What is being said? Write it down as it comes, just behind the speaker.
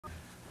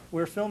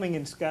We're filming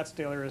in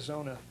Scottsdale,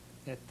 Arizona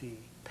at the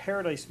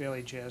Paradise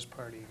Valley Jazz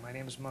Party. My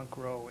name is Monk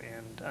Rowe,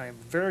 and I'm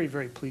very,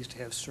 very pleased to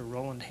have Sir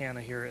Roland Hanna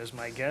here as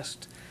my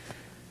guest.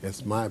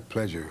 It's my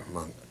pleasure,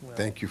 Monk. Well,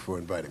 thank you for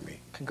inviting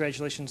me.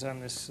 Congratulations on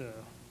this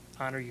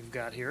honor you've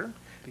got here.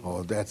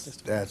 Oh,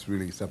 that's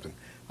really something.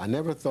 I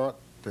never thought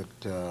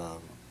that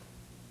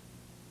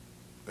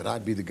that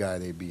I'd be the guy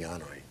they'd be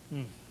honoring.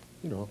 Mm.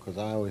 You know, because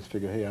I always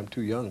figure, hey, I'm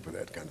too young for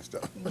that kind of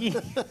stuff.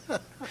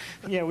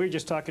 Yeah, we were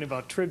just talking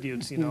about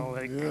tributes, you know,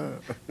 like yeah.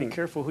 Be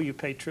careful who you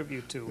pay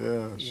tribute to.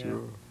 Yeah,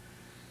 sure.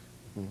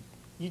 Mm.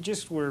 You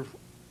just were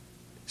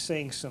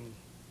saying some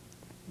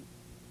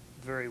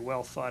very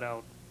well thought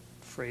out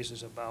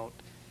phrases about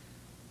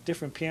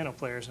different piano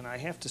players, and I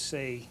have to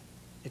say,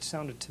 it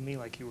sounded to me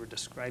like you were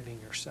describing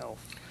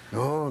yourself.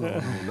 No,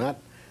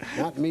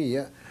 not me.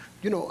 Yeah,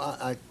 you know,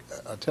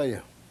 I'll tell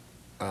you,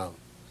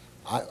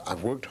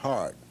 I've worked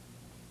hard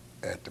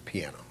at the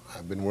piano.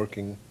 I've been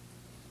working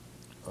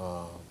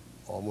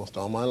almost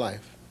all my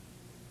life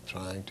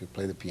trying to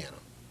play the piano,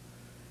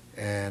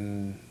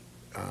 and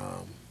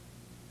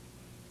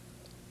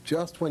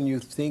just when you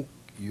think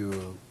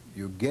you're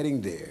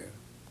getting there,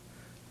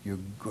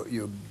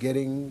 you're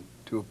getting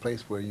to a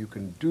place where you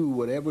can do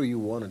whatever you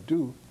want to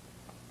do,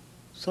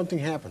 something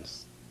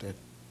happens that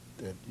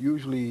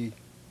usually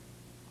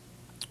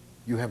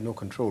you have no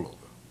control over.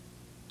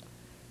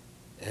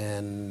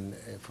 And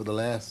for the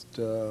last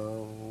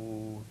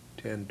 10,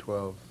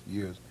 12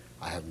 years,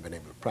 I haven't been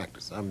able to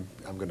practice. I'm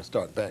going to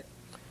start back,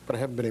 but I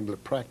haven't been able to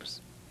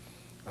practice.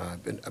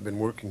 I've been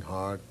working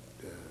hard,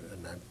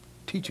 and I'm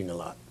teaching a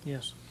lot.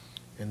 Yes.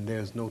 And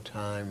there's no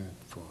time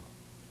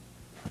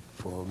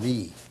for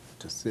me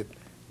to sit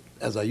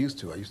as I used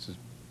to. I used to,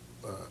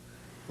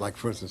 like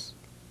for instance,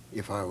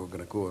 if I were going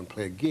to go and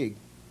play a gig,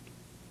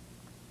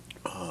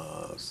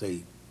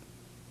 say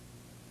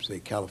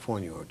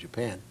California or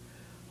Japan,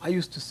 I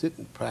used to sit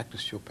and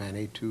practice Chopin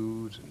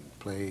etudes and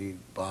play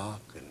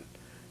Bach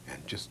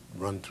and just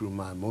run through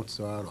my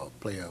Mozart or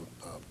play a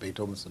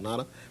Beethoven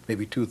sonata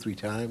maybe 2 or 3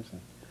 times and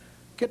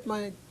get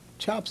my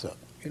chops up,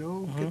 you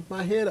know, get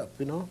my head up,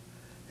 you know.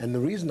 And the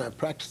reason I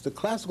practice the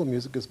classical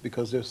music is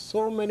because there's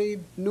so many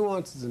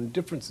nuances and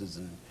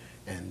differences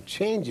and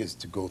changes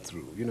to go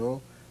through, you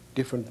know,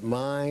 different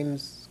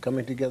minds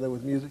coming together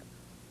with music.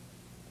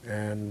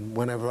 And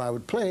whenever I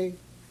would play,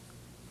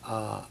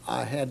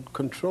 I had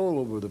control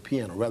over the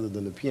piano rather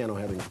than the piano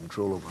having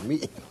control over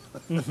me.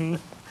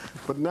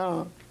 But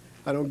now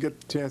I don't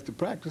get the chance to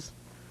practice.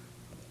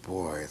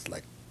 Boy, it's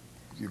like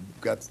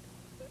you've got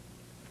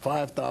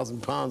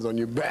 5,000 pounds on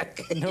your back.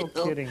 No you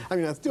know? kidding. I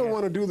mean, I still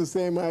want to do the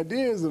same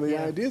ideas and the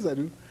ideas I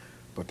do,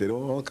 but they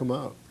don't all come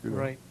out. You know?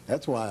 Right.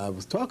 That's why I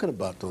was talking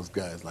about those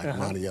guys like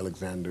Monty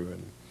Alexander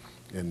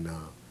and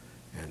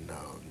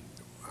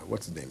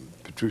what's his name,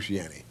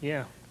 Petrucciani.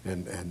 Yeah.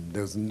 And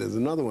there's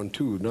another one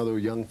too, another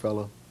young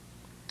fella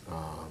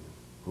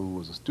who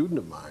was a student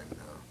of mine.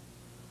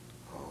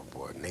 Oh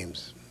boy,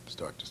 names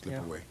start to slip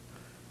away.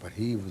 But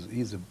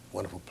he's a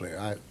wonderful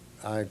player.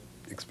 I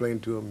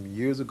explained to him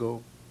years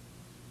ago,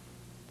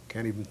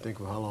 can't even think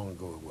of how long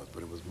ago it was,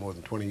 but it was more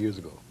than 20 years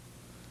ago.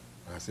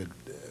 I said,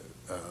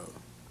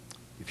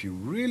 if you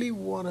really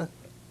want to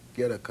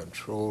get a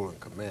control and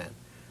command,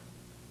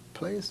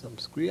 play some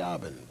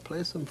Scriabin,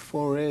 play some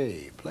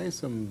Fauré, play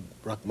some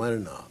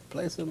Rachmaninoff,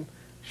 play some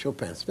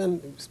Chopin.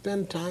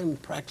 Spend time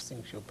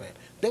practicing Chopin.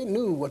 They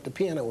knew what the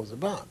piano was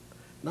about.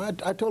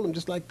 And I told him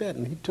just like that,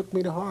 and he took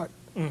me to heart.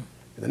 And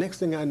the next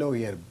thing I know,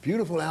 he had a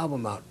beautiful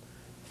album out.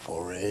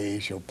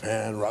 Fauré,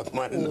 Chopin,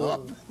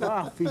 Rachmaninoff.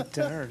 Wow, be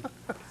darned.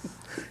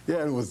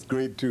 Yeah, it was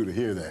great too to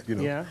hear that. You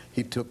know, yeah.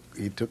 He took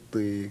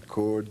the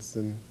chords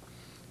and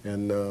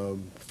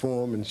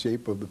form and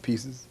shape of the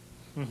pieces.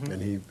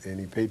 And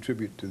he paid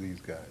tribute to these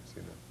guys,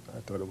 you know. I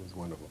thought it was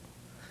wonderful.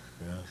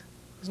 Yeah.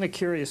 Isn't it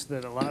curious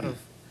that a lot of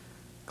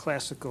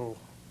classical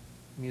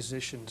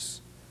musicians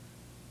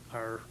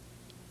are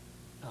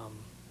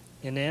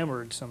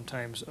enamored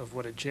sometimes of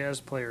what a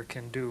jazz player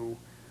can do.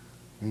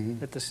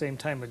 At the same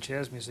time, a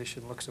jazz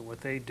musician looks at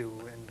what they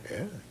do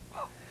and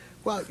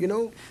well, you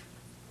know,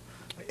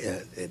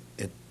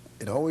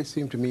 it always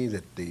seemed to me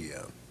that the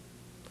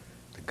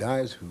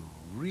guys who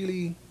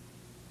really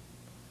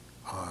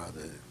are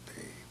the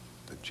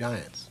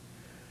giants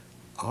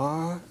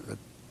are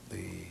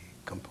the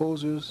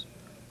composers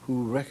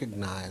who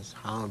recognize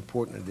how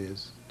important it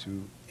is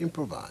to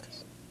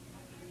improvise.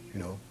 You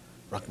know,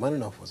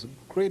 Rachmaninoff was a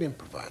great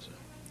improviser.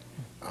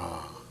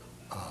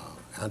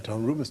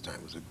 Anton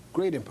Rubinstein was a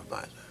great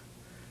improviser.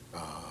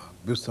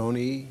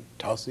 Busoni,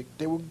 Tausig,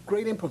 they were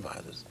great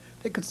improvisers.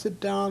 They could sit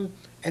down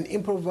and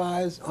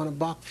improvise on a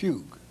Bach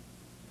fugue.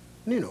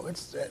 You know,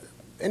 it's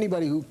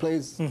anybody who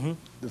plays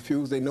the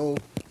fugues, they know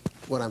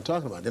what I'm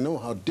talking about. They know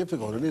how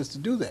difficult it is to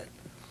do that.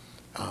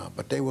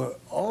 But they were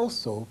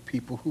also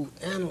people who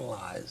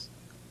analyzed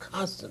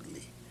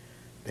constantly.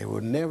 They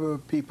were never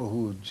people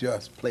who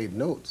just played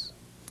notes.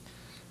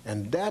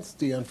 And that's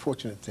the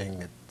unfortunate thing,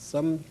 that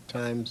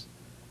sometimes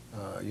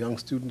young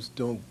students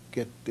don't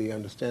get the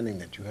understanding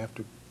that you have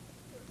to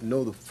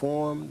know the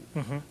form,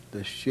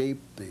 the shape,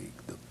 the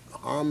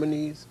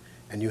harmonies,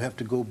 and you have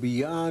to go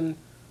beyond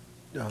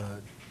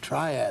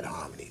triad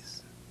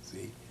harmonies.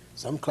 See,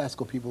 some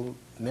classical people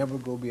never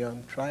go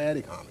beyond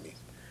triadic harmonies.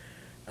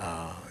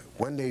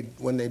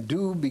 When they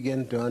do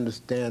begin to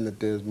understand that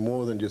there's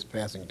more than just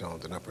passing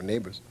tones and upper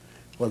neighbors,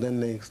 well, then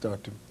they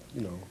start to,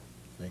 you know,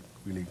 make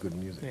really good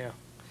music. Yeah.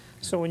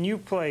 So when you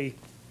play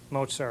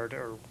Mozart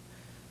or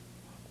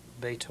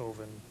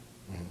Beethoven,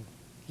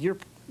 you're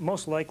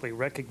most likely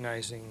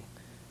recognizing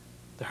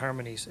the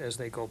harmonies as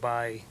they go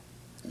by.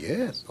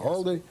 Yes,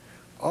 all the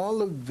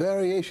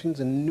variations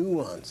and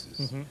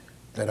nuances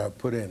that are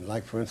put in.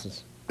 Like, for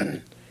instance,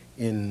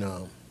 in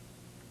the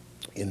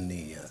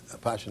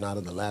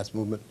Appassionata, the last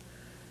movement,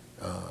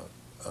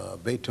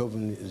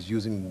 Beethoven is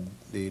using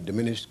the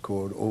diminished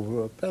chord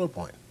over a pedal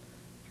point,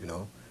 you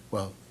know.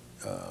 Well,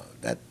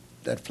 that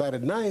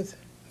flatted ninth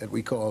that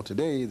we call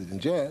today in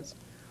jazz,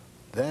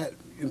 that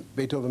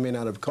Beethoven may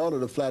not have called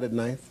it a flatted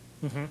ninth,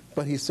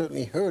 but he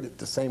certainly heard it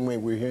the same way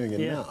we're hearing it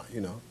now,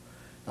 you know.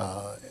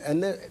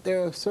 And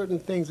there are certain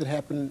things that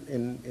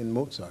happen in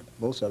Mozart.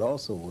 Mozart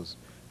also was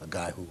a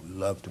guy who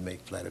loved to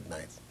make flatted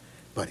ninths,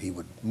 but he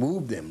would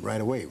move them right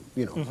away,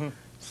 you know.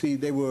 See,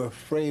 they were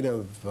afraid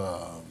of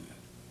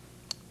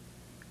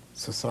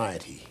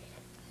society,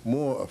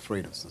 more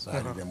afraid of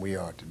society than we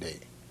are today.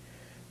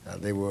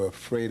 They were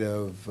afraid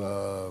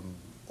of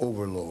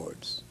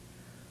overlords,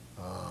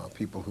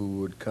 people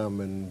who would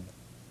come and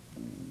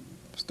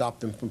stop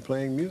them from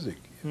playing music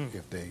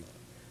if they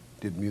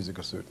did music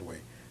a certain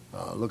way.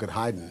 Look at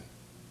Haydn,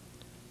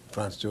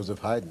 Franz Joseph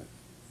Haydn,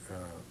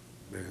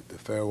 the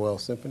Farewell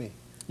Symphony.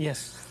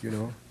 Yes. You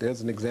know,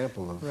 there's an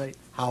example of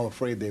how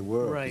afraid they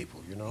were of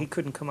people, you know. He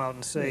couldn't come out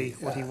and say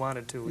what he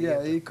wanted to.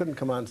 Yeah, he couldn't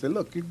come out and say,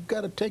 look, you've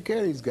got to take care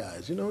of these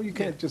guys, you know. You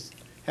can't just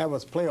have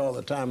us play all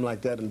the time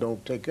like that and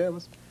don't take care of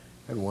us.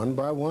 And one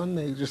by one,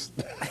 they just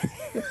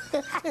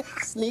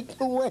sneak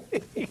away.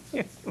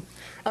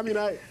 I mean,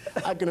 I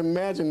can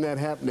imagine that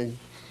happening.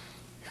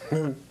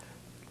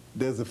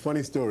 There's a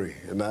funny story,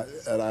 and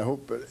I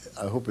hope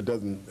it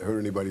doesn't hurt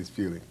anybody's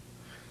feeling.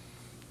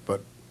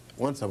 But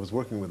once I was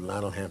working with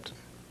Lionel Hampton.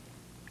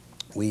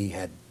 We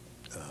had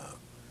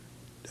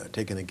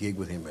taken a gig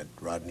with him at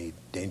Rodney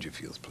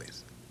Dangerfield's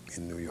place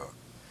in New York.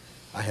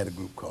 I had a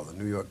group called the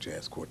New York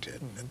Jazz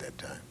Quartet at that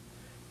time,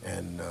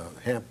 and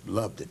Hamp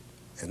loved it,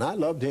 and I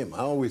loved him. I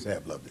always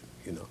have loved him,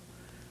 you know.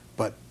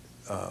 But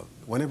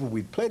whenever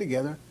we'd play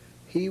together,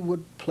 he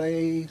would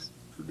play.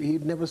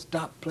 He'd never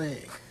stop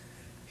playing.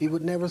 He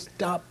would never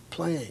stop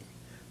playing.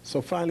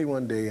 So finally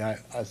one day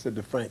I said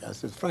to Frank, I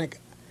said, Frank,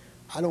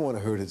 I don't want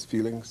to hurt his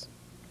feelings,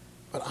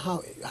 but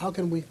how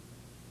can we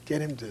get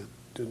him to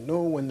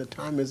know when the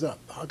time is up?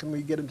 How can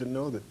we get him to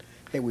know that,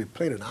 hey, we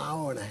played an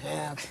hour and a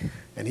half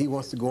and he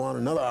wants to go on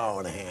another hour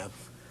and a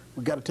half?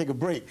 We got to take a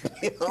break,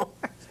 you know?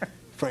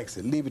 Frank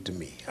said, leave it to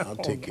me. I'll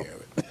take care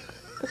of it.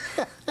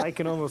 I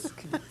can almost...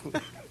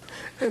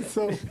 And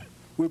so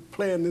we're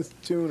playing this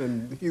tune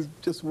and he's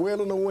just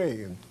wailing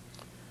away.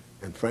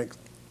 And Frank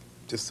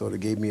just sort of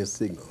gave me a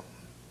signal.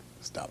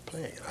 Stop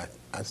playing.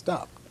 I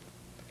stopped.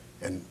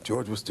 And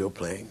George was still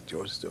playing.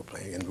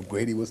 And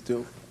Grady was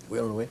still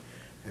wailing away.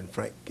 And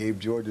Frank gave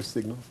George a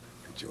signal,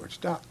 and George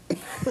stopped.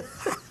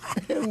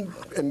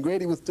 and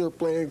Grady was still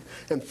playing,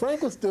 and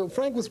Frank was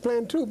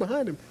playing too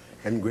behind him.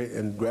 And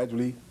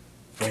gradually,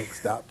 Frank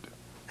stopped.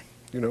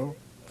 You know,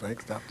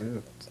 Frank stopped,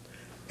 and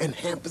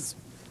Hampus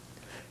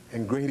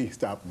and Grady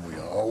stopped, and we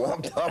all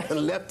walked off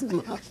and left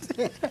him out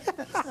there.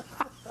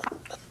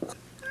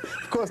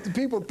 Of course, the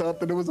people thought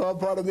that it was all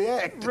part of the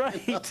act.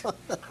 Right.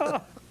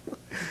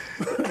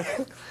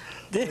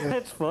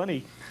 That's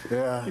funny.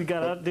 Yeah.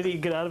 Did he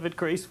get out of it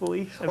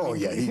gracefully?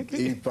 Yeah,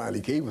 he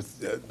finally, he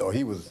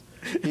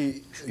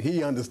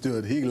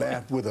understood. He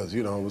laughed with us,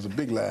 you know, it was a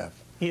big laugh.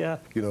 Yeah.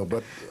 You know,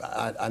 but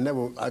I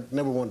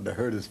never wanted to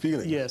hurt his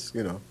feelings. Yes.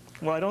 You know.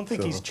 Well, I don't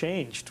think he's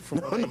changed from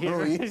what I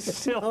hear. He's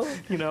still,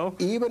 you know.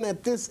 Even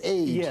at this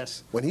age,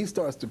 yes, when he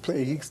starts to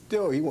play, he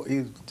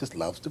just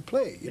loves to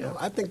play. You know,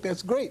 I think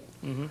that's great.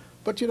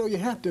 But you know, you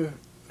have to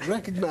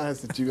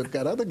recognize that you've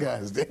got other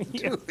guys there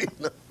too. You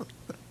know?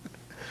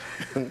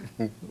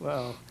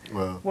 Wow.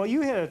 Well,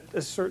 you had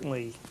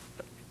certainly,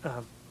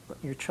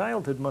 your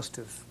childhood must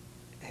have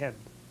had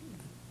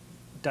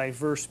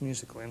diverse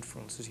musical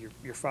influences.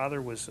 Your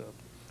father was a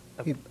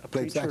he preacher.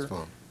 Played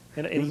saxophone.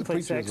 And he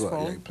played saxophone?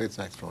 Well. Yeah, he played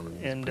saxophone.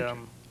 And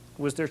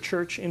was there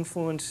church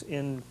influence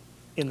in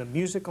the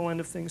musical end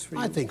of things for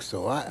you? I think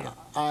so.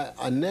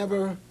 I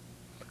never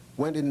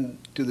went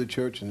into the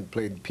church and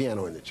played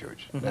piano in the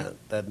church.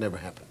 That never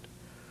happened.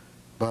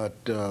 But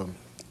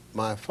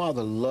my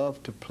father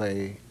loved to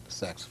play the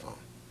saxophone.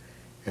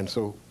 And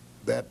so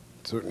that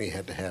certainly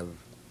had to have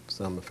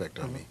some effect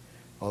on me,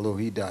 although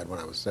he died when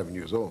I was 7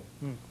 years old.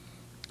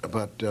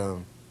 But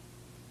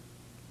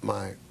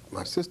my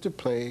sister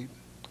played,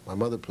 my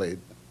mother played,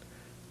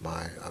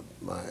 I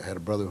had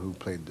a brother who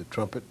played the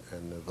trumpet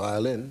and the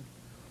violin,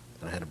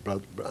 and I had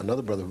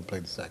another brother who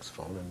played the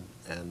saxophone,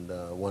 and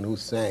one who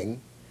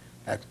sang,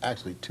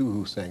 actually two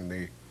who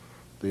sang.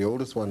 The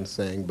oldest one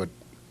sang, but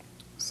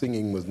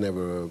singing was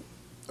never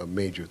a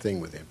major thing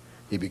with him.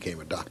 He became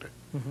a doctor.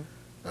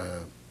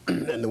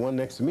 And the one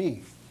next to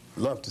me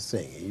loved to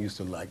sing. He used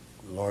to like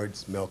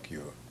Lawrence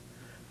Melchior.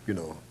 You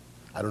know,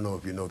 I don't know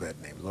if you know that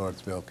name.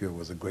 Lawrence Melchior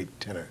was a great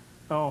tenor.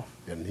 Oh.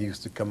 And he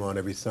used to come on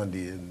every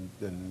Sunday, and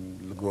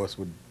LaGrosse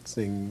would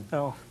sing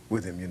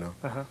with him, you know.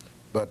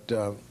 But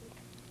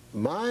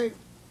my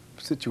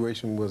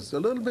situation was a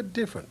little bit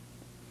different.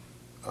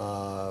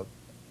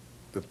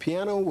 The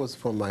piano was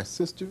for my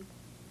sister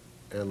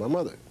and my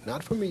mother,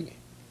 not for me.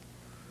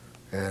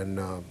 And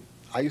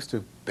I used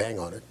to bang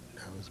on it.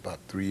 I was about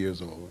 3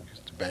 years old. I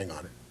used to bang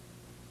on it.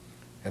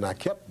 And I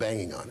kept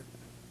banging on it.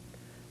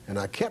 And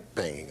I kept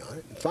banging on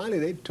it. And finally,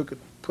 they took it,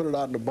 put it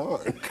out in the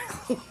barn.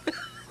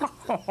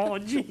 Oh,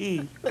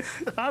 gee.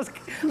 I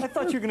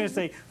thought you were going to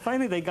say,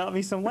 finally, they got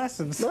me some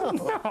lessons. No.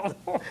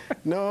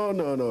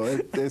 No.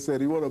 They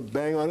said, you want to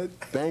bang on it?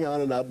 Bang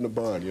on it out in the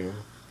barn, you know.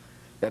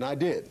 And I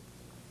did.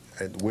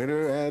 And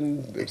winter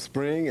and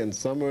spring and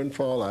summer and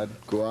fall, I'd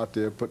go out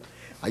there.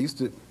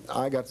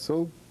 I got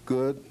so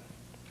good,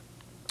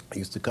 I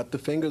used to cut the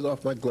fingers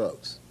off my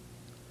gloves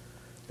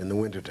in the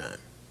wintertime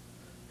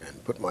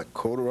and put my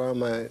coat around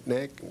my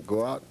neck and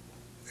go out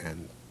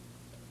and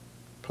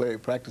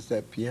practice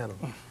that piano,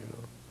 you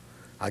know.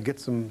 I get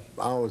some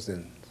hours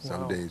in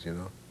some days, you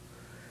know,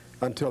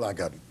 until I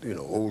got, you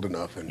know, old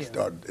enough and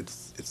started, it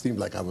seemed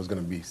like I was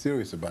going to be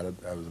serious about it.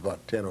 I was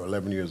about 10 or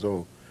 11 years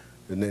old,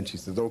 and then she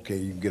says, okay,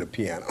 you can get a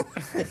piano.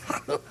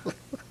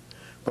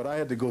 But I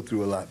had to go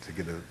through a lot to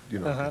get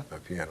a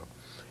piano.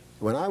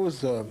 When I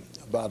was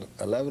about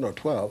 11 or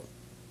 12,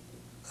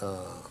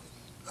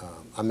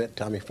 I met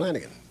Tommy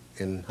Flanagan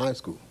in high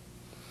school.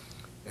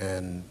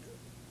 And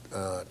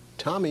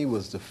Tommy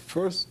was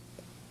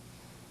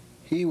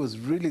he was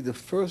really the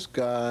first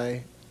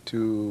guy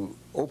to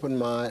open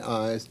my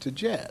eyes to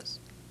jazz.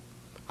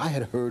 I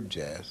had heard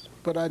jazz,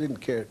 but I didn't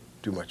care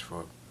too much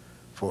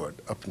for it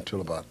up until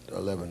about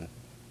 11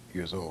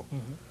 years old.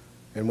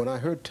 And when I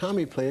heard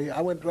Tommy play,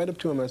 I went right up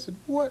to him and I said,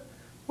 what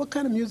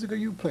kind of music are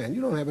you playing?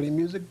 You don't have any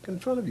music in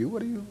front of you.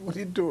 What are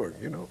you doing,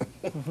 you know?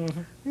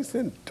 He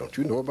said, don't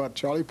you know about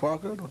Charlie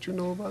Parker? Don't you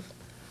know about...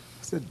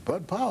 I said,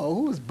 Bud Powell?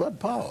 Who is Bud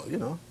Powell, you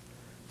know?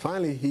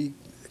 Finally,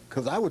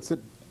 because I would sit,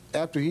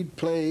 after he'd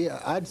play,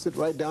 I'd sit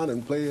right down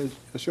and play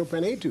a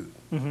Chopin etude.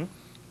 And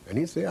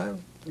he'd say,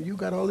 you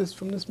got all this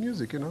from this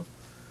music, you know?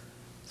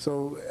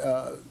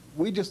 So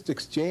we just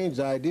exchanged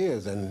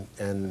ideas,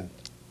 and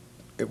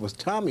it was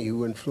Tommy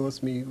who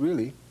influenced me,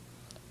 really,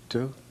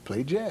 to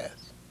play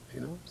jazz,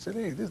 you know? Said,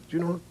 hey, do you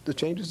know the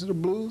changes to the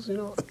blues, you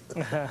know?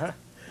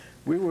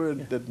 We were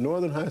at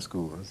Northern High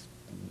School. It was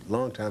a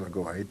long time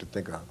ago. I hate to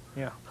think of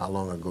how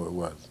long ago it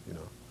was, you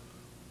know?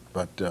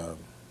 But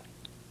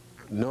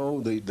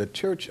no, the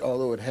church,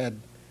 although it had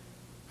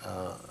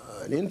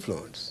an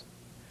influence,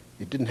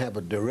 it didn't have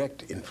a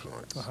direct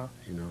influence,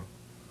 you know?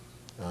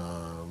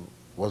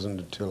 Wasn't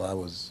until I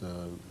was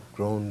a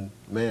grown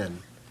man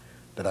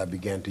that I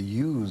began to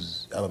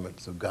use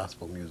elements of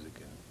gospel music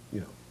and,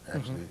 you know,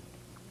 actually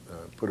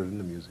put it in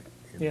the music.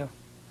 You know?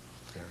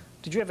 Yeah.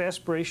 Did you have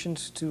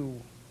aspirations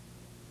to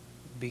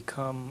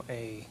become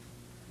a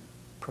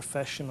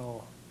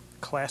professional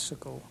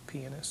classical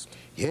pianist?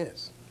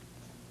 Yes.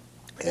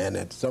 And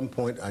at some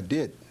point I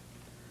did.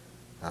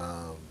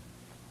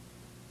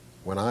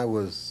 When I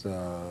was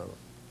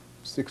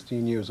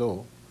 16 years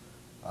old,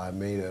 I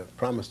made a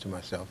promise to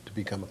myself to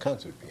become a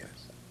concert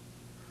pianist.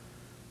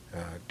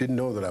 Didn't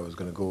know that I was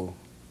going to go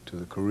to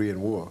the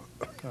Korean War.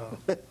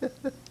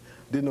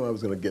 Didn't know I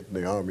was going to get in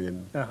the Army,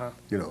 and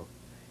you know,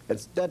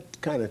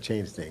 that kind of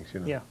changed things, you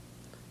know. Yeah.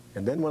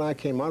 And then when I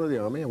came out of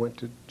the Army, I went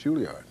to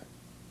Juilliard,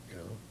 you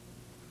know.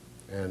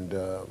 And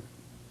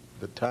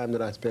the time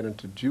that I spent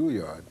into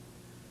Juilliard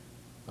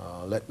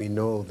let me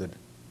know that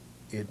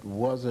it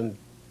wasn't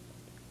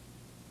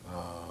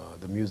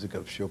the music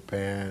of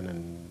Chopin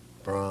and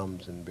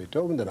Brahms and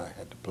Beethoven that I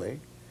had to play.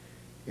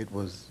 It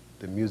was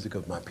the music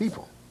of my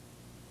people.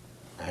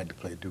 I had to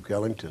play Duke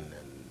Ellington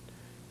and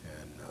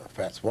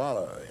Fats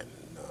Waller and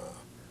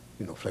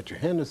you know, Fletcher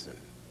Henderson.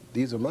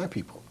 These are my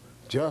people.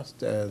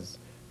 Just as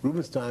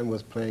Rubinstein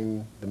was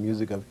playing the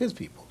music of his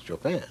people,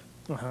 Chopin.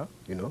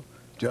 You know,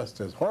 just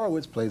as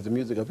Horowitz plays the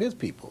music of his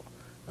people,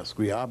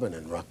 Scriabin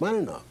and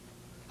Rachmaninoff.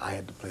 I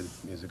had to play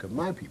the music of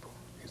my people.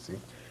 You see,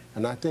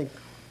 and I think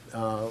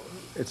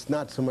it's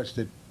not so much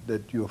that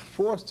you're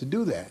forced to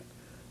do that,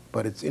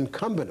 but it's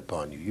incumbent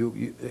upon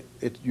you.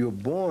 You're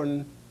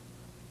born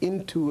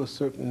into a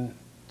certain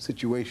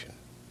situation,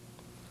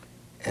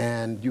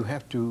 and you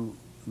have to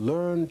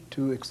learn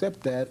to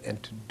accept that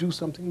and to do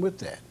something with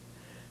that,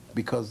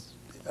 because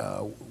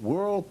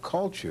world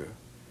culture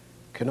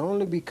can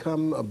only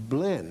become a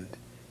blend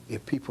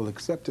if people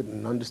accept it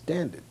and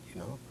understand it, you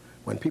know.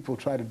 When people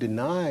try to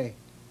deny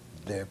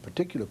their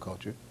particular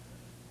culture,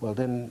 well,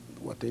 then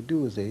what they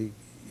do is they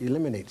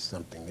eliminate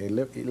something. They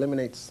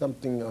eliminate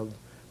something of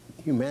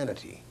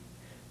humanity.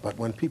 But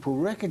when people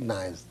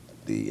recognize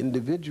the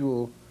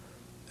individual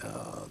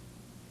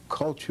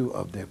culture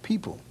of their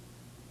people,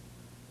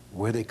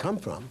 where they come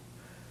from,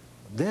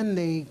 then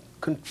they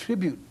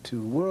contribute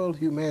to world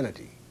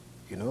humanity,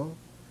 you know?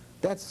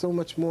 That's so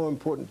much more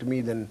important to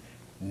me than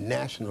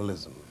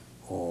nationalism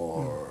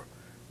or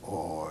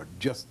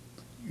just,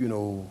 you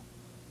know,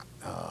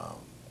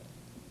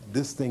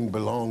 this thing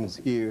belongs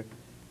here.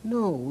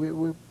 No,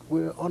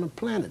 we're on a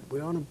planet.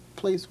 We're on a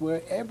place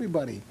where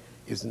everybody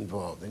is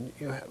involved. And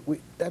you know,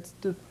 that's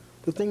the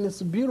thing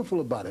that's beautiful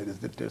about it, is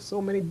that there's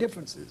so many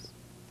differences.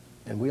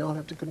 And we all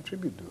have to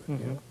contribute to it,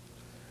 you know?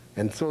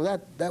 And so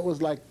that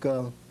was like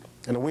an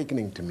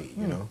awakening to me,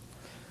 you know?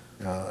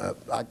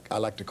 I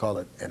like to call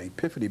it an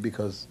epiphany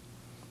because,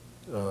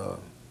 you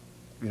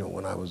know,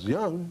 when I was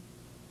young,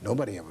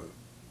 nobody ever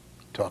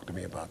talked to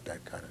me about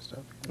that kind of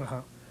stuff. You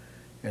know?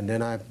 And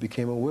then I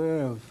became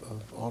aware of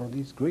all of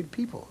these great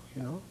people,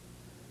 you know?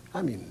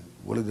 I mean,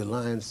 Willie the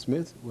Lion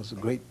Smith was a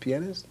great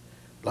pianist.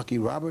 Lucky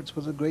Roberts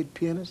was a great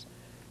pianist.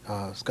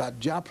 Scott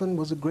Joplin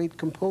was a great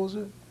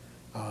composer.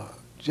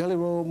 Jelly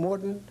Roll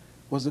Morton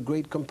was a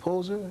great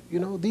composer. You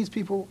know, these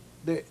people,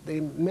 they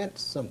meant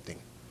something.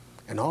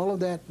 And all of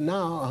that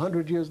now,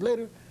 100 years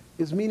later,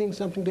 is meaning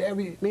something to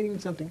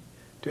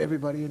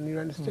everybody in the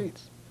United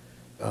States.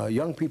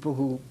 Young people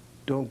who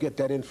don't get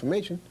that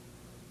information,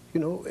 you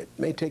know, it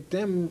may take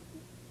them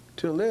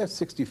till they're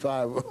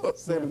 65 or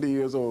 70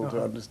 years old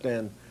to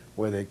understand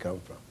where they come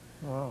from.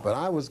 Wow. But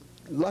I was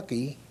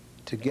lucky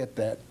to get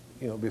that,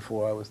 you know,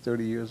 before I was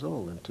 30 years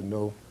old, and to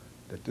know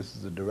that this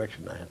is the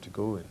direction I have to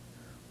go in,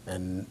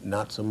 and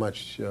not so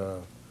much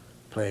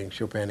playing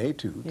Chopin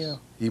etudes,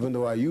 even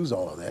though I use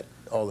all of that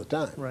all the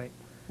time. Right.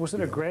 Was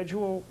it a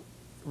gradual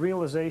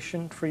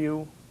realization for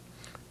you?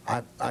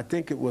 I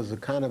think it was a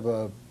kind of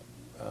a,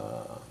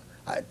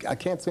 I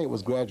can't say it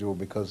was gradual,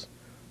 because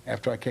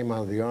after I came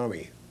out of the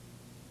Army,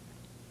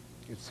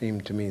 it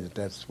seemed to me that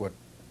that's what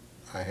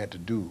I had to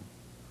do.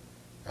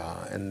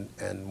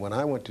 And when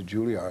I went to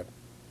Juilliard,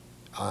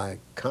 I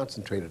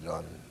concentrated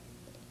on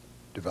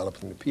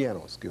developing the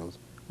piano skills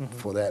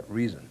for that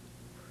reason.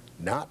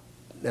 Not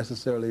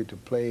necessarily to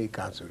play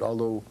concert,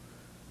 although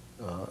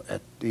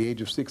at the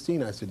age of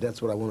 16 I said,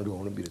 that's what I want to do, I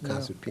want to be the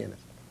concert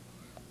pianist.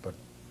 But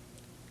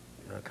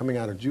coming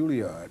out of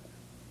Juilliard,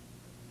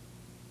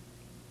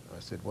 I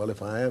said, well,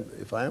 if I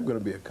am going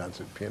to be a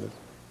concert pianist,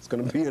 it's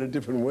going to be in a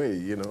different way,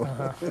 you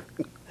know.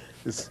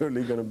 It's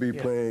certainly going to be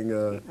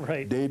playing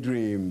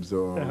Daydreams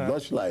or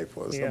Lush Life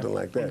or something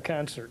like that. In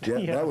concert.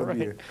 Yeah, that would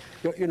be it.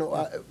 You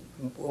know,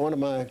 one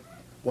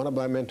of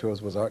my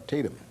mentors was Art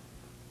Tatum,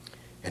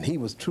 and he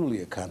was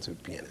truly a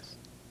concert pianist.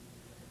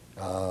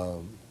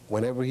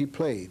 Whenever he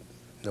played,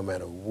 no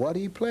matter what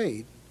he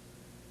played,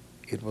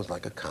 it was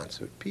like a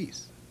concert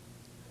piece.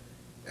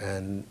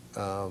 And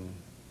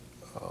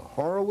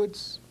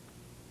Horowitz,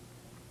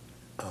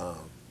 the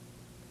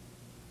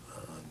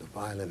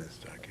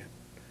violinist, I can't.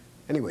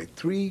 Anyway,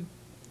 3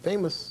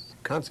 famous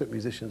concert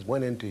musicians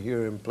went in to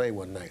hear him play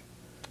one night,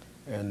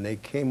 and they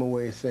came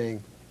away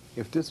saying,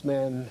 if this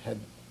man had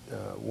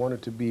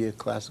wanted to be a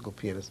classical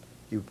pianist,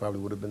 he probably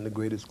would have been the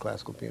greatest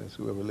classical pianist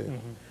who ever lived,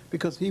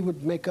 because he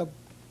would make up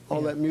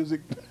all that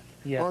music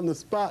on the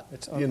spot.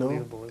 It's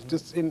unbelievable, isn't it?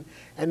 Just and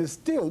it's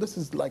still, this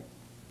is like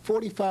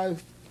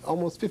 45,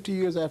 almost 50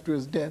 years after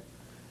his death,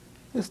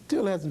 there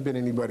still hasn't been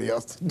anybody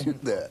else to do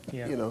that,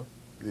 you know.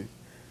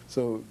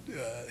 So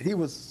he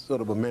was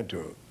sort of a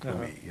mentor for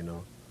me, you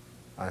know.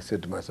 I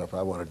said to myself,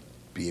 I want to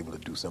be able to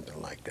do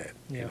something like that,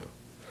 you know.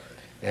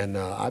 And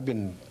I've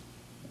been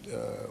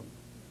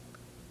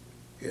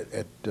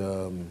at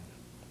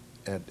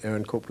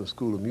Aaron Copland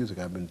School of Music,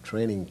 I've been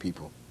training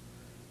people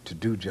to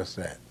do just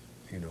that,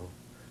 you know.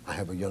 I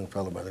have a young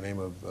fellow by the name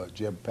of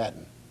Jeb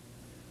Patton,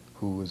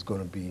 who is going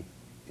to be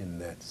in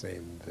that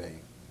same vein.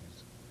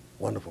 He's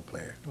a wonderful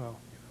player. Wow. You know.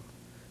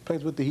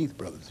 Plays with the Heath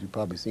brothers. You've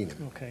probably seen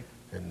him. Okay.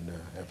 And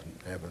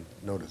haven't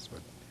noticed,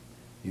 but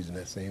he's in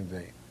that same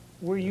vein.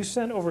 Were you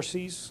sent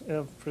overseas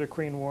for the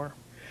Korean War?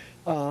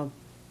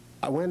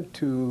 I went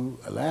to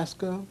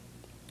Alaska,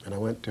 and I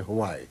went to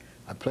Hawaii.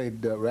 I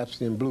played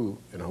Rhapsody in Blue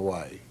in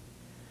Hawaii.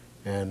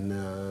 And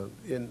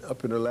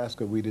up in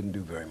Alaska, we didn't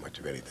do very much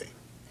of anything.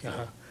 You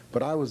know?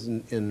 But I was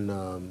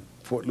in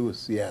Fort Lewis,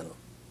 Seattle,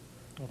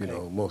 you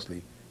know,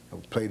 mostly. I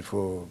played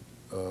for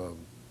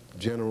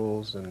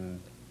generals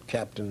and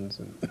captains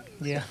and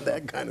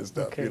that kind of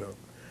stuff, you know.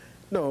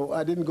 No,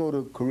 I didn't go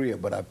to Korea,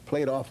 but I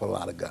played off a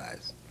lot of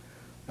guys.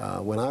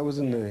 When I was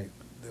in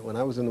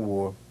the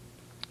war,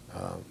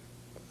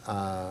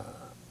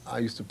 I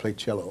used to play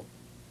cello,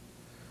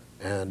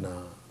 and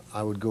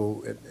I would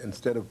go,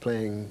 instead of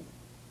playing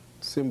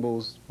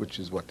cymbals, which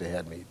is what they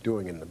had me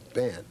doing in the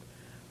band,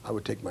 I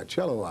would take my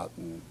cello out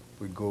and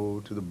we'd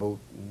go to the boat,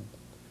 and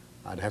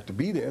I'd have to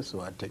be there,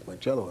 so I'd take my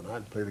cello and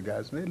I'd play the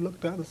guys, and they'd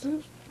look down and say,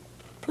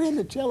 playing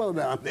the cello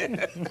down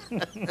there.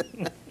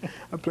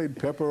 I played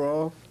Pepper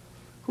off.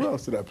 Who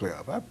else did I play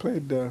off? I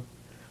played a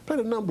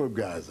number of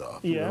guys off.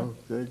 You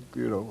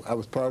know, I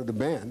was part of the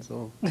band,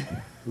 so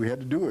we had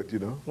to do it, you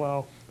know.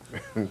 Wow.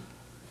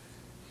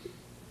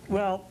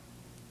 Well,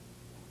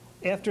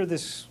 after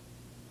this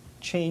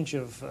change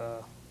of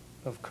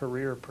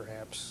career,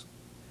 perhaps,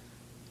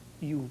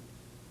 you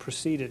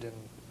proceeded in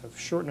a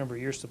short number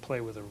of years to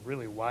play with a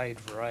really wide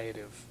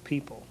variety of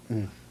people,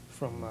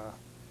 from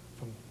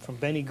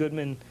Benny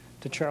Goodman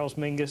to Charles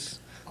Mingus.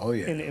 Oh,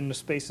 yeah. In the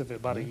space of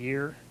about a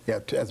year. Yeah,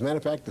 as a matter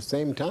of fact, the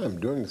same time,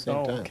 during the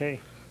same time. Okay.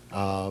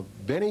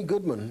 Benny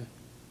Goodman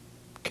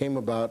came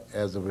about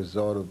as a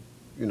result of,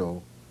 you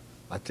know,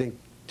 I think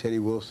Teddy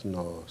Wilson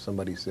or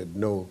somebody said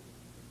no,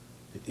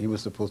 he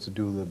was supposed to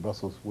do the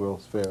Brussels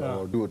World's Fair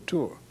or do a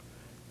tour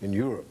in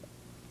Europe.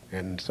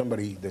 And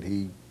somebody that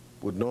he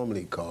would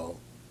normally call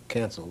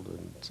canceled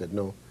and said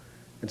no.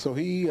 And so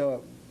he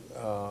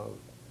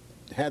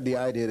had the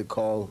idea to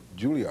call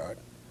Juilliard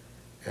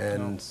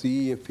and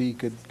see if he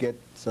could get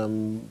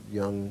some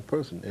young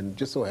person. And it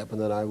just so happened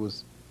that I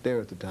was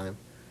there at the time.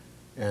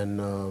 And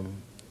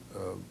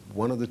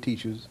one of the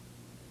teachers,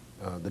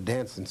 the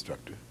dance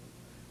instructor,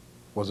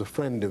 was a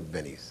friend of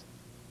Benny's.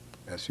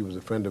 She was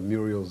a friend of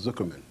Muriel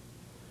Zuckerman.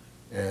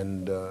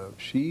 And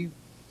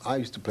I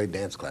used to play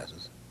dance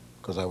classes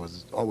because I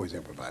was always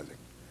improvising.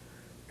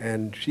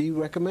 And she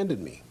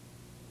recommended me.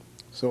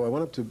 So I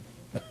went up to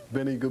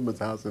Benny Goodman's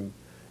house, and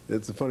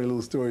it's a funny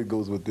little story that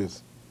goes with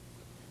this.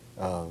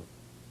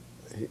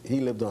 He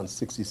lived on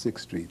 66th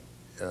Street,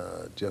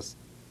 just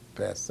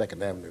past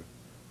 2nd Avenue.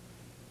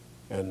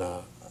 And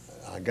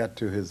I got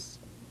to his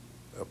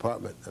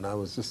apartment, and I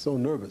was just so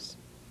nervous.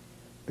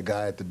 The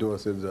guy at the door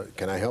said,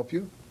 "Can I help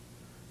you?"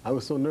 I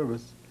was so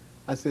nervous.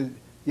 I said,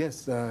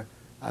 "Yes,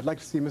 I'd like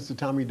to see Mr.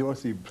 Tommy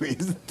Dorsey,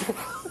 please."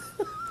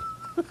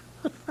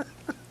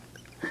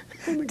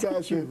 And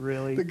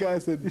the guy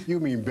said, "You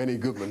mean Benny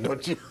Goodman,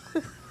 don't you?"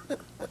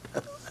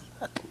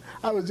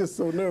 I was just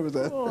so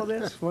nervous. Oh,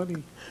 that's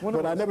funny.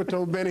 But I never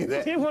told Benny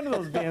that. One of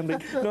those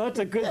bandits. No, it's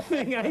a good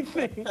thing, I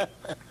think.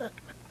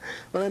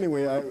 Well,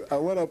 anyway, I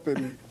went up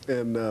and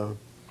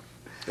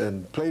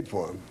played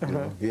for him. You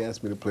know, he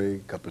asked me to play a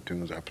couple of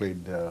tunes. I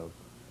played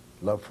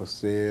 "Love for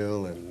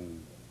Sale"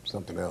 and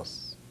something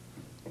else,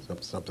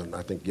 something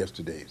I think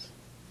Yesterdays.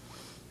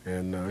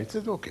 And he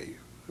said, "Okay,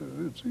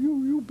 so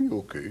you'll be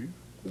okay."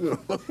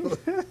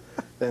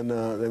 And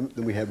then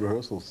we had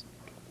rehearsals.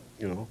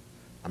 You know,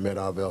 I met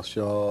Arvell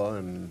Shaw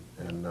and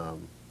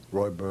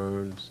Roy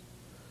Burns,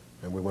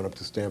 and we went up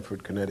to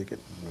Stamford,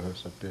 Connecticut, and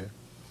rehearsed up there.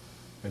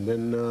 And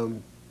then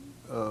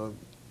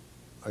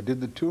I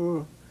did the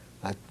tour.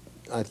 I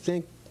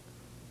think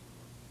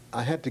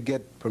I had to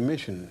get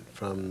permission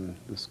from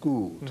the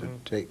school to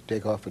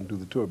take off and do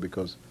the tour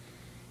because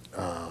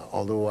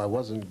although I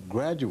wasn't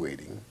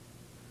graduating,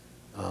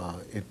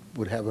 it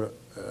would have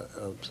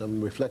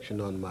some reflection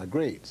on my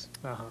grades.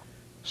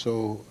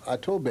 So I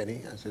told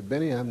Benny, I said,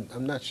 "Benny,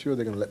 I'm not sure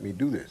they're going to let me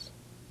do this,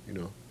 you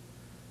know."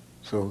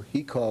 So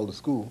he called the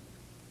school.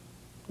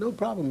 "No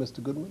problem,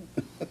 Mr. Goodman,"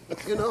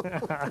 you know.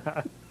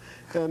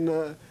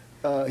 And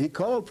he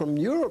called from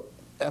Europe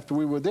after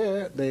we were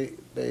there. They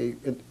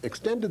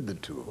extended the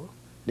tour.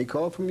 And he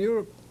called from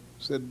Europe,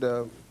 said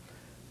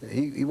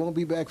he won't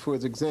be back for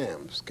his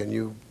exams. Can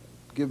you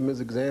give him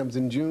his exams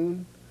in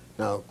June?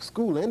 Now,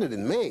 school ended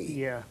in May.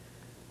 Yeah.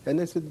 And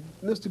they said,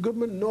 "Mr.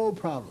 Goodman, no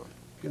problem.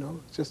 You know,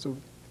 it's just a,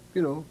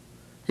 you know,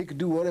 he could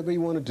do whatever he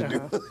wanted to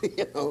do.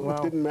 You know, wow.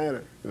 It didn't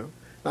matter. You know,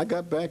 I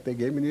got back. They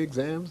gave me the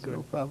exams. Good.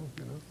 No problem.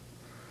 You know,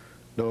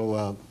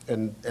 no.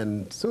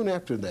 And soon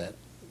after that,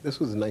 this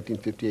was in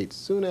 1958.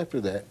 Soon after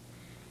that,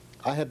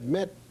 I had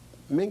met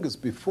Mingus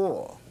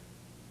before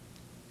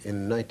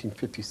in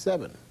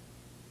 1957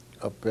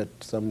 up at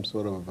some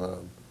sort of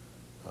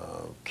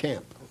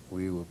camp.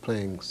 We were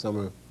playing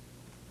summer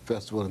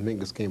festival, and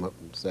Mingus came up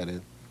and sat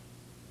in.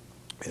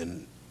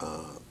 And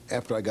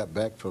after I got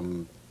back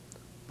from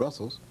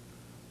Brussels,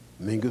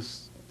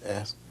 Mingus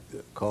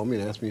called me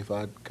and asked me if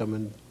I'd come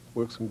and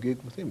work some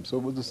gigs with him. So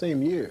it was the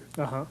same year,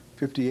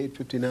 58,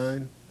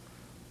 59,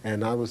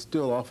 and I was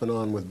still off and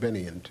on with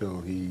Benny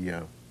until he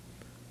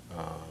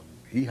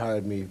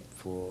hired me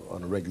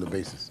on a regular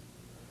basis.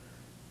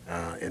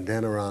 And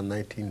then around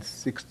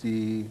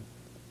 1960,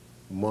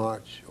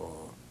 March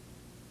or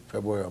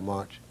February or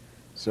March,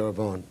 Sarah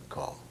Vaughan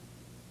called,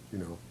 you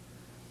know.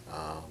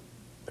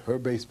 Her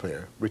bass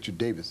player, Richard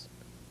Davis,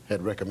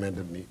 had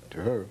recommended me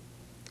to her,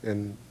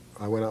 and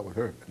I went out with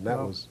her, and that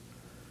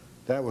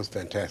was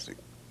fantastic.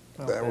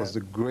 That was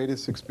the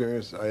greatest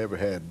experience I ever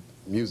had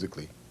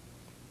musically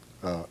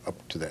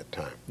up to that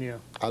time. Yeah.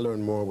 I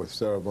learned more with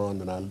Sarah Vaughan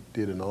than I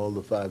did in all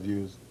the 5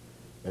 years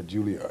at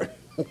Juilliard,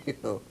 you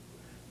know.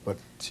 But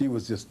she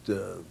was just,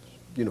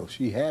 you know,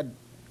 she had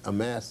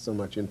amassed so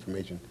much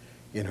information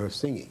in her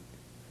singing,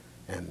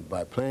 and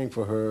by playing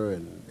for her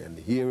and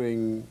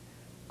hearing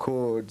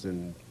chords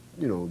and,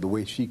 you know, the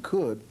way she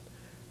could,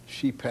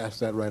 she passed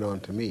that right on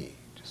to me.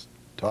 Just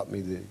taught me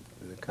the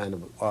kind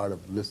of art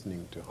of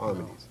listening to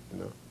harmonies, you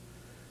know.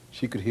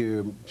 She could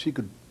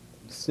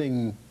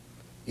sing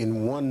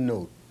in one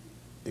note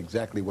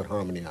exactly what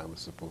harmony I was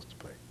supposed to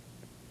play.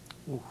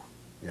 Ooh.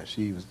 Yeah,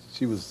 she was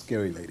a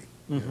scary lady.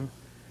 Mm-hmm.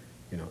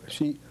 You know,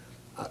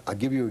 I'll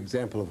give you an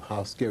example of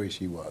how scary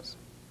she was.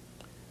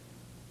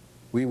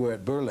 We were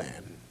at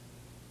Berlin,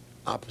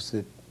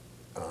 opposite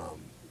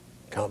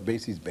Count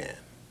Basie's band.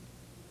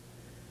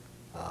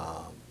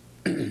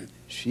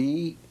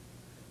 She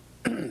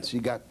she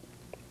got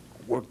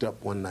worked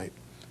up one night,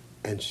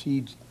 and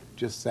she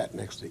just sat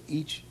next to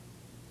each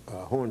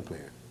horn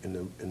player in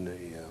the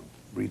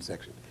reed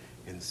section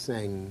and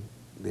sang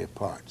their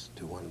parts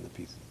to one of the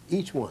pieces.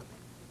 Each one.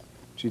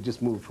 She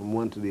just moved from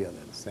one to the other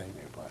and sang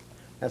their part.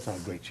 That's how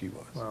great she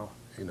was. Wow.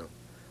 You know,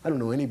 I don't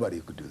know anybody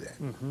who could do that.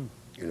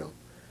 You know,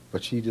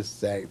 but she just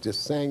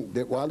sang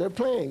that while they're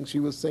playing. She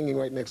was singing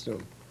right next to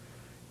them.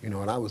 You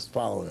know, and I was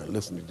following her,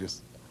 listening,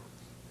 just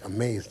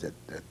amazed that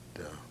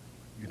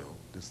you know,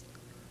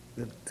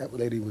 that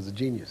lady was a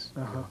genius.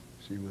 You know?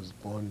 She was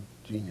born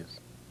genius.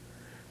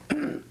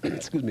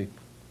 Excuse me.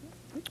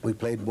 We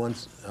played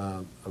once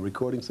a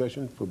recording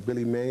session for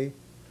Billy May,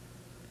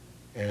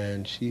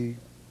 and she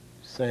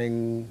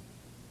sang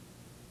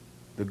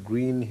The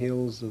Green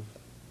Hills of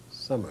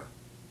Summer.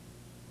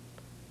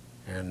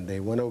 And they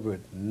went over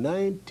it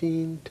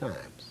 19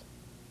 times.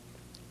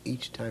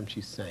 Each time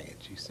she sang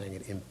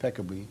it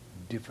impeccably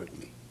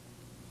differently.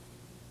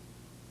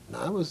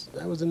 Now I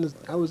was in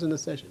the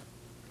session.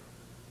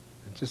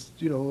 And just,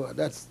 you know,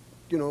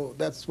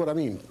 that's what I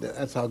mean.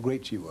 That's how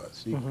great she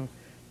was.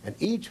 And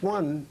each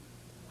one,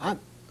 I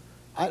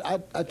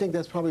think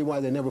that's probably why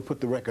they never put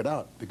the record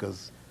out,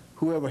 because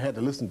whoever had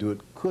to listen to it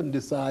couldn't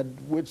decide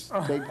which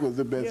take was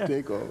the best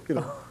take, or, you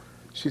know.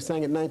 She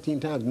sang it 19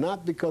 times,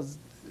 not because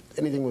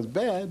anything was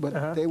bad,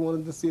 but they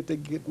wanted to see if they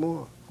could get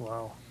more.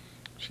 Wow.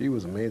 She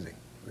was amazing,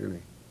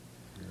 really.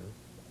 You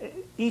know.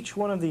 Each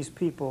one of these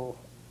people,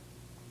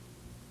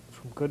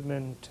 from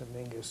Goodman to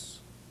Mingus,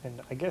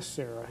 and I guess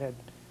Sarah, had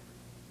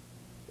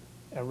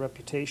a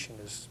reputation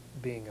as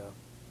being a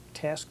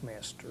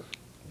taskmaster.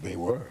 They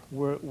were.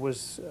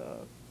 Was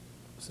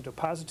it a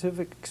positive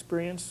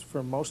experience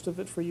for most of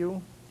it for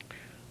you?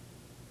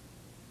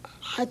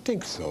 I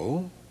think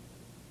so.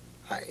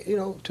 You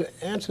know, to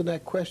answer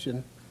that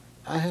question,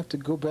 I have to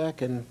go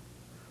back and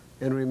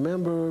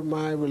remember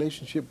my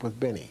relationship with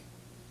Benny.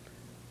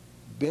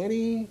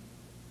 Benny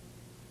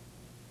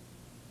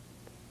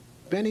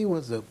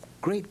was a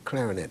great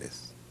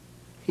clarinetist.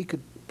 He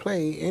could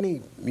play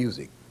any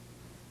music,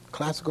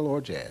 classical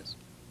or jazz,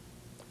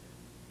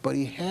 but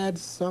he had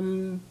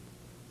some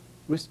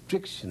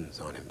restrictions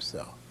on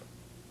himself.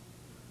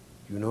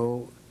 You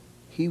know,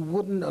 he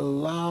wouldn't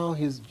allow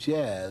his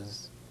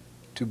jazz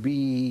to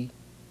be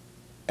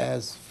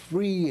as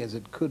free as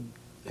it could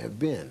have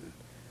been.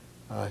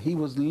 He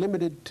was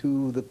limited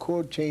to the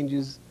chord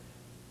changes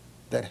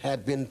that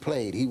had been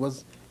played. He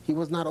was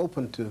not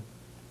open to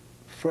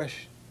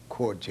fresh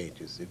chord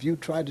changes. If you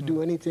tried to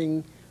do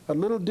anything a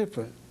little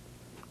different,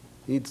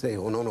 he'd say,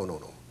 "Oh, no, no, no,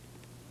 no."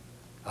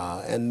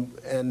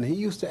 And he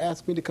used to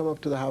ask me to come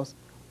up to the house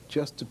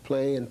just to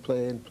play and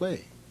play and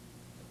play,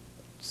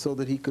 so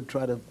that he could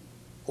try to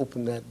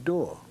open that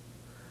door.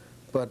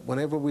 But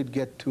whenever we'd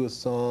get to a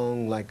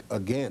song like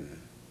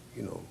Again,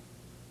 you know,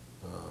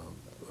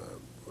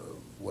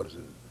 what is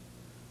it?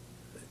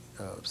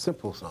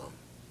 Simple song.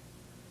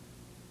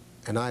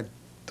 And I'd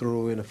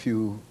throw in a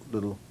few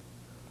little,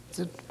 I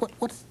said,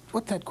 what's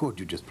that chord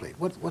you just played?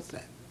 What's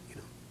that? You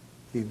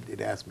know,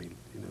 he'd ask me,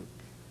 you know,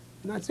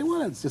 and I'd say,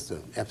 well, it's just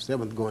an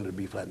F7 going to the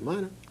B flat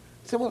minor.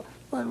 He'd say, well,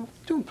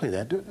 don't play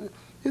that.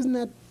 Isn't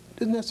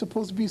that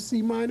supposed to be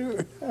C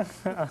minor?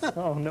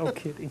 Oh, no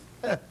kidding.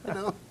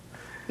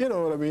 You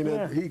know what I mean?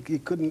 Yeah. He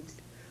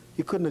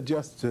couldn't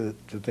adjust to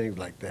things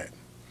like that.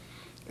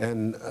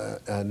 And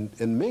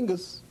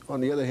Mingus,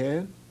 on the other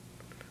hand,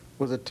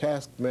 was a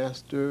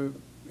taskmaster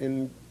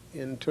in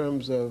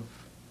terms of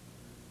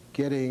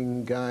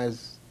getting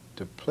guys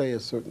to play a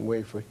certain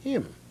way for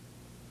him.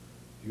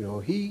 You know,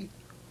 he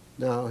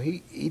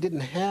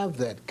didn't have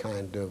that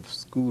kind of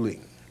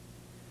schooling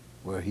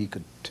where he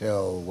could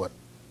tell what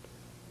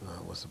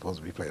was supposed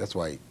to be played. That's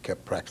why he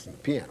kept practicing the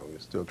piano. He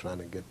was still trying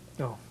to get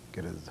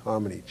his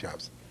harmony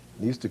chops.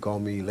 He used to call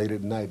me late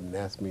at night and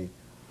ask me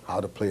how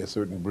to play a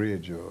certain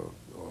bridge or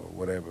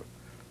whatever.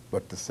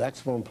 But the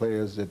saxophone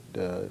players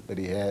that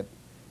he had,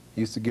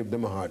 he used to give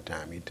them a hard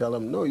time. He'd tell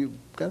them, no, you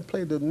got to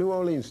play the New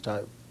Orleans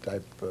type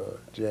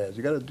jazz.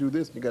 You got to do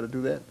this, you got to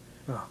do that.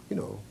 Oh.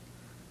 You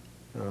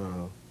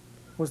know.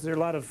 Was there a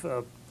lot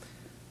of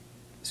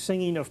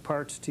singing of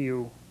parts to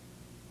you?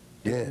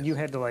 Yes. You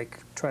had to like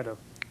try to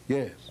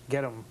yes.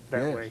 get them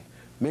that yes. way.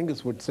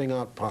 Mingus would sing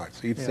out parts.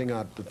 He'd sing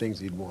out the things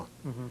he'd want.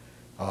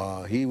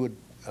 He would.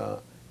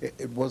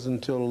 It wasn't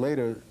until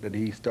later that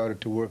he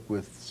started to work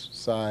with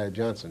Cy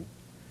Johnson.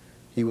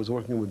 He was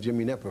working with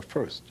Jimmy Knepper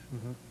first,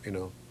 you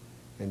know,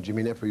 and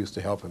Jimmy Knepper used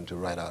to help him to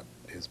write out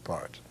his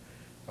parts.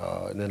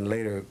 And then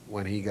later,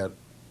 when he got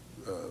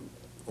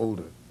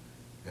older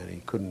and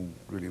he couldn't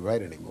really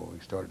write anymore,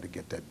 he started to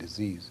get that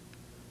disease.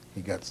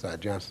 He got Cy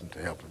Johnson to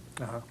help him.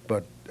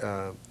 But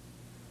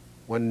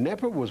when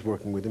Knepper was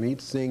working with him, he'd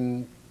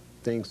sing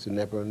things to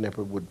Knepper, and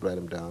Knepper would write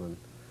them down, and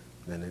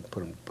then they'd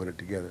put it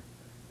together.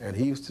 And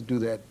he used to do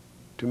that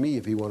to me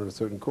if he wanted a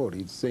certain chord.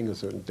 He'd sing a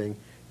certain thing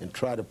and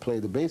try to play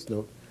the bass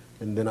note,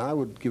 and then I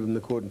would give him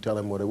the chord and tell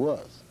him what it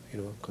was, you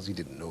know, because he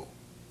didn't know.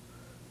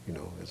 You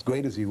know, as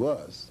great as he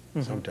was,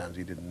 sometimes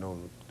he didn't know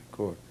the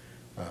chord.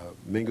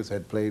 Mingus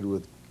had played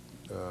with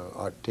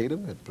Art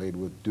Tatum, had played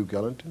with Duke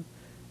Ellington,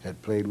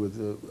 had played with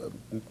a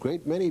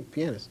great many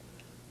pianists,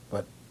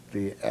 but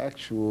the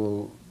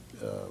actual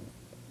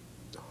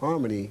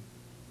harmony,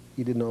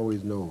 he didn't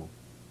always know,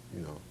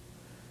 you know.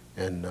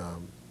 And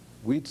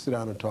we'd sit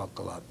down and talk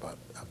a lot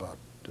about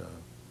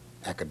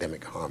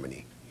academic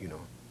harmony, you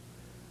know.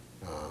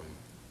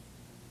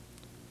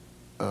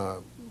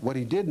 What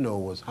he did know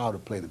was how to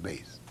play the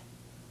bass.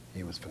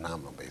 He was a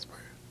phenomenal bass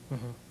player.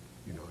 Mm-hmm.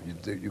 You know,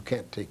 you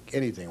can't take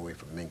anything away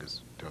from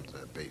Mingus in terms of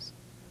that bass.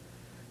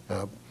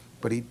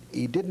 But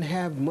he didn't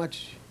have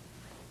much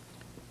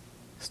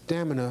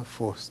stamina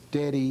for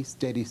steady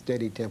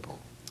tempo.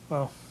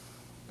 Well,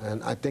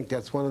 and I think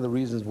that's one of the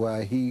reasons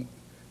why he,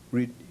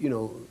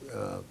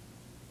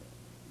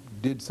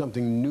 did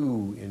something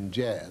new in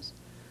jazz,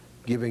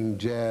 giving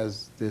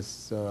jazz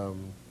this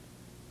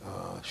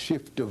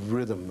shift of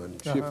rhythm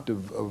and shift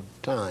of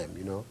time,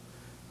 you know,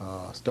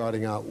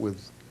 starting out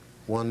with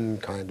one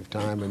kind of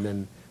time and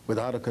then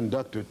without a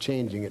conductor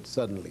changing it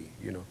suddenly,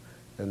 you know.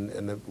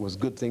 And it was a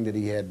good thing that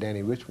he had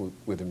Danny Richmond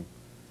with him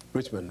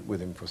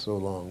for so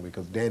long,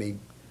 because Danny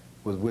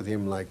was with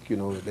him like, you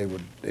know, they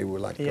were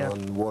like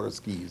on water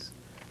skis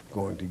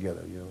going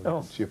together, you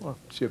know,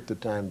 shift the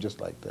time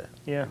just like that.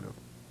 Yeah. You know?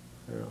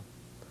 Yeah.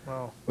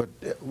 Wow. But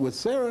with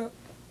Sarah,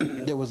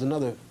 there was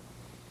another,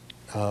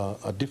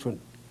 a different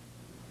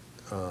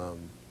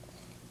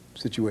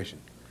situation.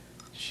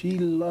 She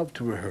loved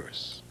to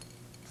rehearse.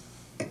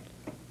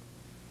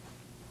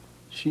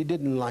 She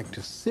didn't like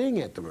to sing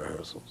at the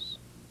rehearsals,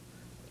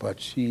 but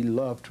she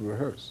loved to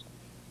rehearse.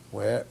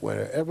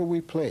 Wherever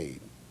we played,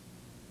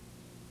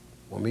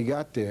 when we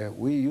got there,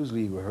 we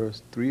usually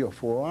rehearsed 3 or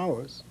 4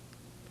 hours,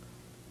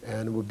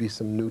 and it would be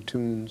some new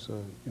tunes,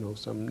 you know,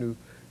 some new,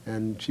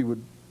 and she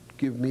would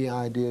give me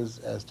ideas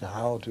as to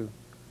how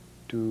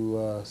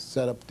to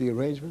set up the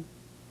arrangement.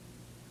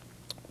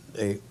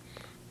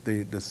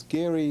 The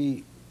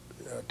scary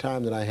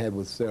time that I had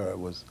with Sarah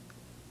was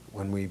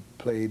when we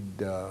played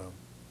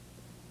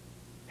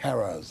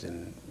Harrah's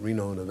in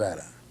Reno,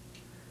 Nevada.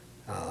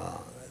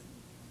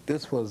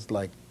 This was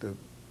like the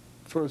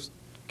first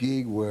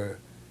gig where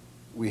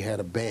we had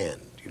a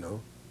band, you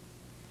know,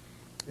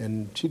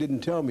 and she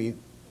didn't tell me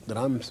that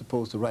I'm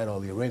supposed to write all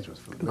the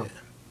arrangements for the band.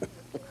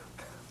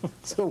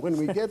 So when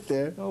we get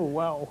there, oh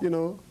wow, you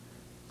know,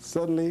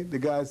 suddenly the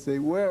guys say,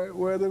 where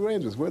are the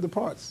arrangements? Where are the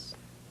parts?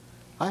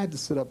 I had to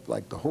sit up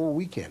like the whole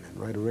weekend and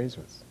write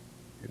arrangements,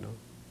 you know.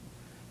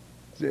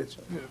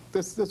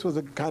 This was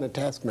the kind of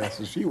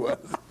taskmaster she was.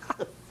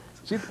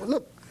 She,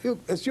 look,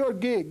 it's your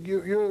gig.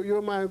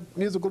 You're my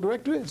musical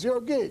director. It's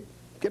your gig.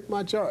 Get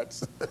my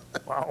charts.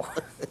 Wow.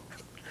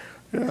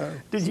 Yeah.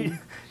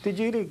 Did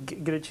you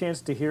get a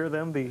chance to hear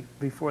them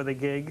before the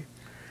gig?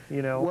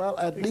 You know. Well,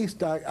 at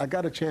least I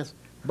got a chance.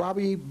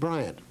 Bobby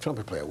Bryant,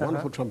 trumpet player,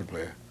 wonderful trumpet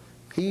player.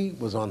 He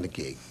was on the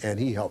gig and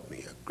he helped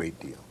me a great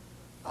deal.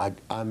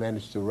 I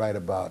managed to write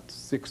about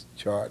 6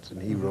 charts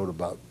and he wrote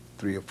about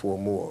 3 or 4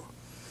 more.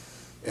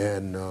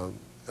 And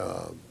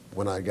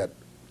when I got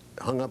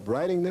hung up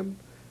writing them,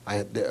 I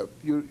had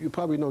you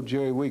probably know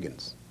Jerry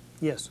Wiggins.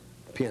 Yes.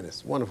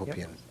 Pianist, wonderful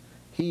pianist.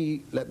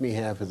 He let me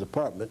have his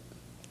apartment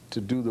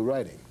to do the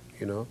writing,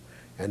 you know,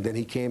 and then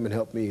he came and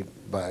helped me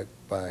by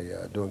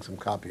doing some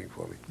copying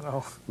for me.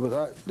 Oh.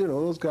 But you know,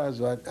 those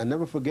guys, I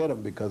never forget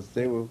them because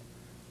they were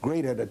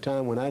great at a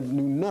time when I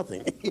knew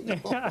nothing. You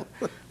know?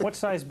 What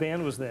size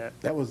band was that?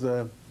 That was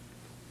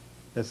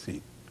let's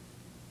see,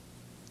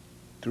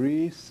 4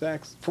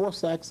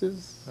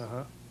 saxes,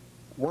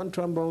 1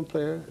 trombone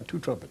player, and 2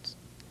 trumpets.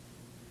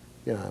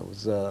 Yeah, it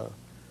was,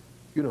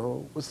 you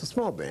know, it was a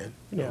small band.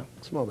 Yeah.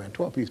 Small band,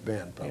 12-piece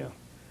band, probably.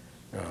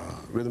 Yeah.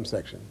 Rhythm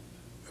section.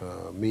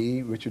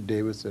 Me, Richard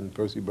Davis, and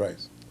Percy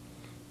Bryce.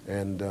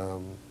 And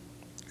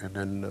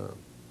then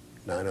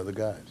 9 other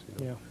guys.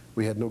 You know. Yeah.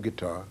 We had no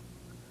guitar,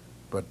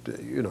 but,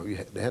 you know,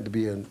 there had to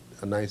be a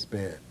nice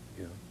band,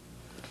 you know.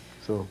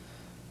 So.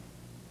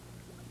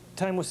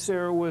 Time with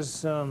Sarah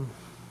was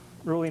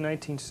early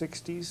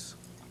 1960s?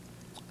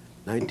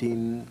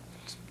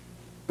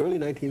 Early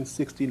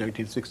 1960,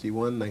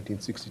 1961,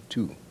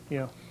 1962.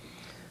 Yeah.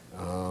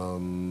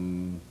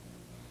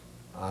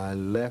 I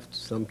left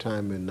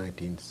sometime in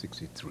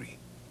 1963.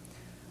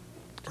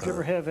 Did you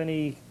ever have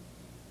any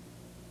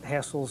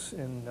hassles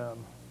in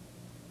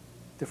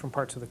different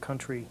parts of the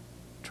country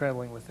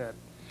traveling with that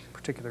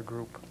particular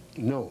group?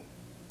 No,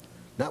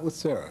 not with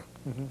Sarah.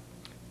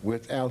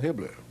 With Al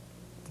Hibbler.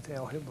 With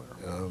Al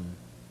Hibbler.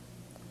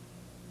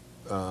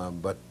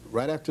 But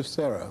right after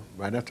Sarah,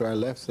 right after I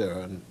left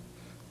Sarah,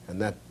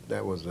 and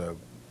that was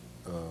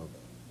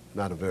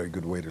not a very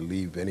good way to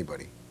leave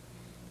anybody.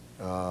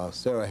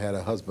 Sarah had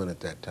a husband at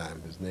that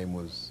time. His name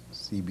was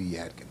C.B.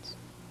 Atkins.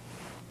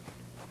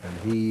 And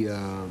he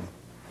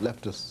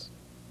left us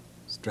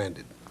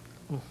stranded.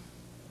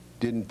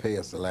 Didn't pay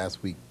us the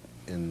last week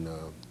in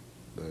the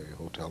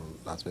hotel in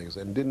Las Vegas,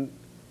 and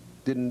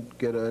didn't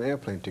get an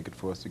airplane ticket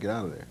for us to get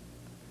out of there.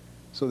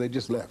 So they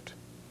just left.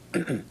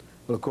 Well,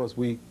 of course,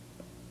 we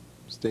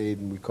stayed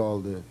and we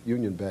called the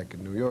union back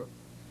in New York.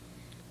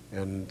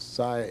 And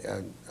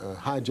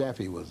Hi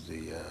Jaffe was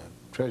the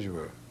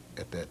treasurer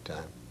at that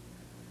time.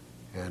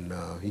 And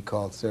he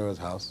called Sarah's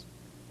house,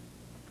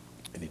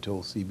 and he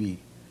told CB,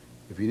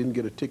 if he didn't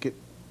get a ticket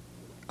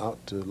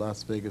out to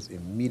Las Vegas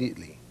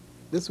immediately,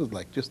 this was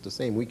like just the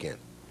same weekend,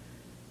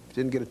 if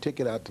he didn't get a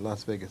ticket out to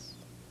Las Vegas,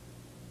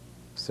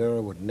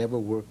 Sarah would never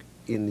work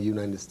in the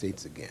United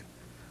States again.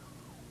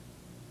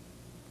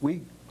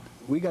 We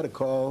got a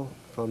call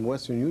from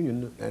Western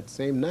Union that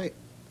same night.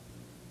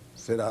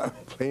 Said our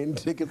plane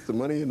tickets, the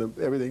money, and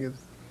everything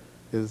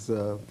is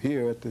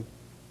here at the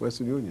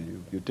Western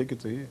Union. Your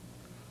tickets are here.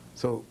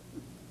 So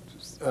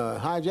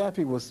Hi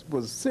Jaffe was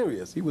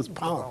serious. He was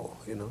powerful,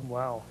 Wow. you know.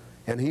 Wow.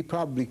 And he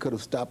probably could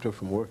have stopped her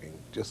from working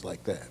just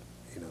like that,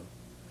 you know,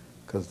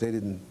 because they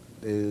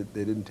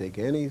didn't take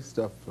any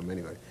stuff from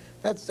anybody.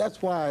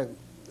 That's why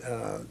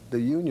the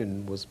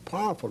union was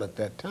powerful at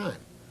that time.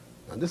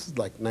 Now, this is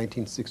like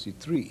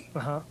 1963.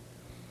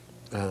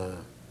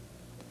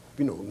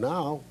 You know,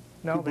 now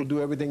people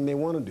do everything they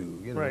want to do,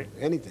 you know, right.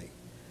 anything.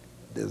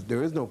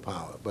 There is no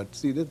power. But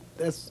see,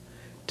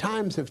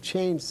 times have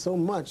changed so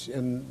much,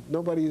 and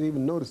nobody's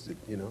even noticed it,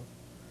 you know.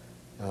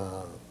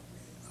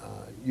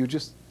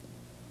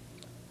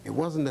 It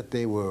wasn't that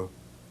they were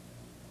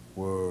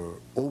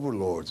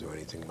overlords or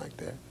anything like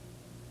that.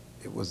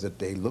 It was that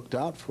they looked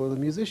out for the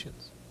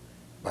musicians.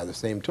 By the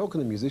same token,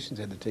 the musicians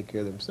had to take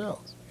care of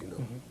themselves, you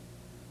know.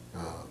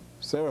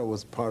 Sarah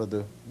was part of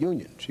the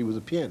union. She was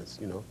a pianist,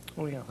 you know.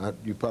 Oh, yeah.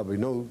 You probably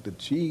know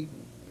that she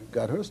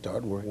got her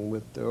start working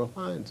with Earl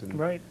Hines and,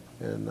 right.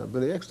 and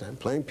Billy Eckstein,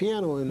 playing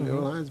piano in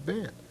Earl Hines'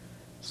 band.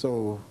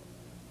 So,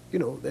 you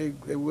know,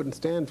 they wouldn't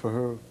stand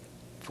for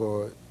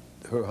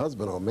her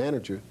husband or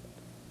manager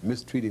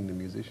mistreating the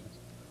musicians.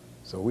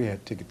 So we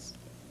had tickets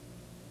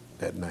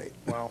that night.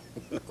 Wow.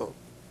 You know?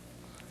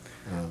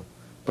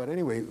 But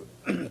anyway,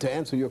 to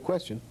answer your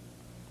question,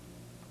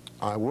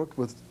 I worked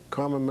with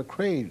Carmen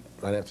McRae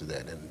right after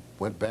that and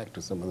went back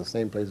to some of the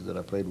same places that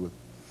I played with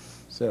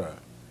Sarah.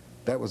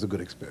 That was a good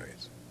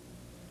experience.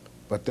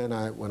 But then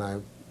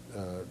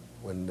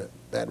when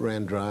that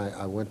ran dry,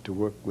 I went to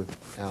work with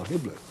Al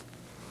Hibbler.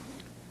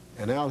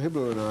 And Al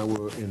Hibbler and I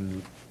were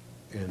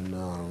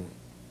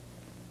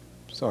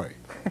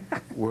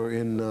we're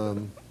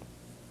in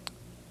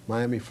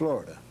Miami,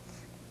 Florida,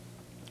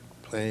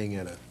 playing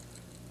at a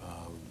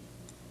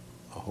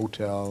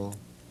hotel,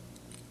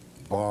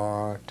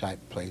 bar type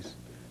place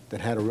that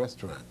had a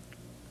restaurant.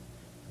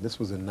 This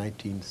was in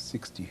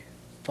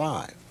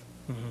 1965.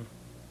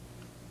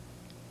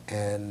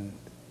 And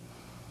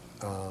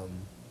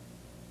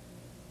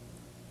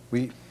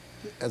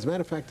as a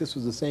matter of fact, this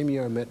was the same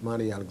year I met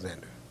Monty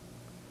Alexander.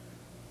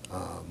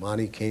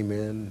 Monty came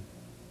in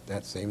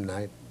that same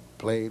night,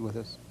 played with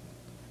us.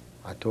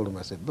 I told him,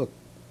 I said, look,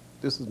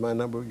 this is my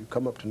number. You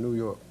come up to New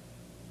York.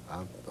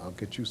 I'll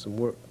get you some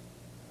work.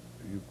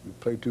 You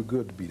play too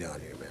good to be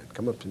down here, man.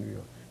 Come up to New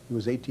York. He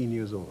was 18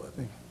 years old, I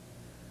think.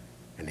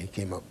 And he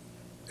came up.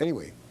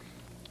 Anyway,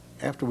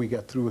 after we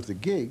got through with the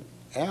gig,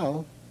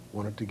 Al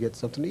wanted to get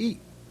something to eat.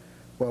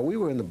 Well, we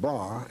were in the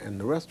bar, and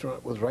the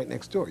restaurant was right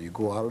next door. You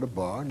go out of the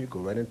bar, and you go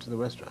right into the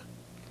restaurant.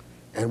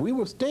 And we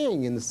were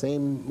staying in the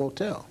same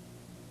motel,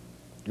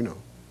 you know.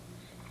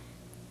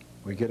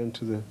 We get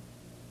into the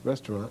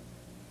restaurant,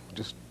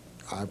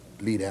 I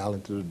lead Al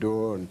into the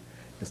door, and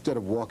instead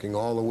of walking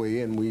all the way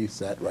in, we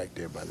sat right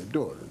there by the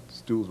door. The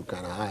stools were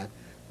kind of high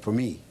for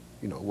me,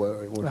 you know.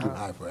 Well, it wasn't too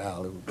high for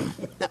Al, it was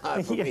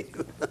high for me.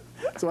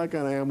 So I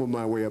kind of ambled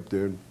my way up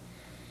there,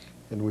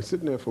 and we're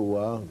sitting there for a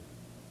while, and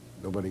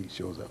nobody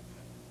shows up.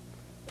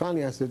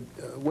 Finally, I said,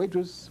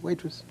 waitress.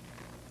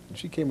 And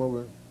she came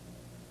over,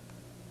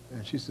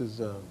 and she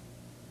says,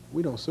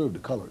 we don't serve the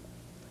colored.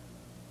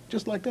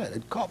 Just like that.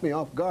 It caught me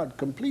off guard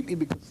completely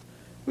because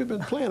we've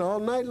been playing all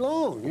night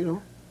long, you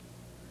know.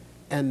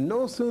 And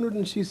no sooner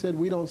than she said,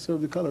 we don't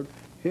serve the colored,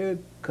 here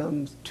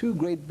comes two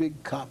great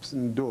big cops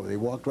in the door. They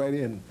walked right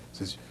in.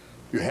 Says,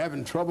 you're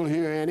having trouble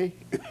here, Annie?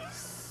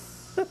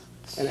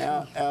 And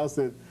Al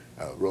said,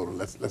 Roland,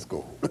 let's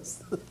go.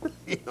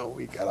 You know,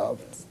 we got off.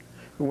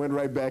 We went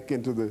right back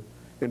into the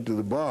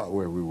bar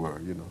where we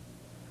were, you know.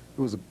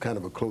 It was kind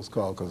of a close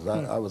call because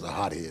I was a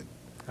hothead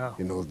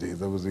in those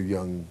days. I was a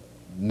young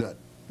nut,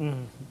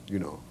 you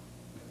know.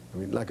 I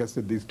mean, like I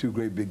said, these two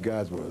great big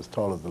guys were as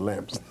tall as the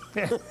lamps.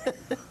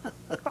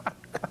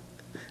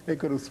 They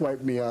could have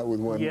swiped me out with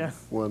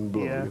one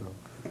blow, you know.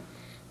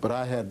 But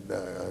I had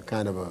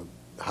kind of a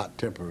hot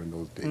temper in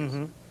those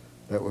days.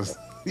 That was,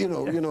 you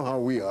know how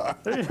we are.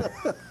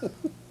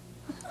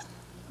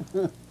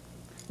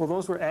 Well,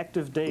 those were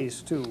active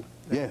days, too,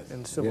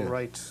 in civil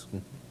rights,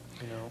 you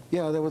know.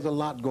 Yeah, there was a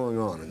lot going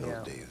on in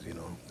those days, you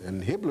know.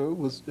 And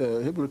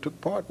Hibbler took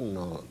part in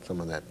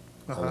some of that,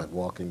 all that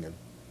walking. And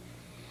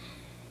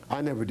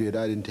I never did.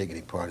 I didn't take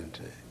any part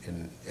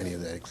in any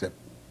of that except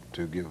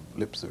to give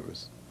lip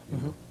service, you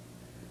know.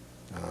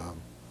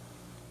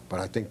 But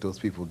I think those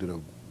people did a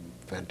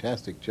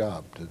fantastic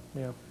job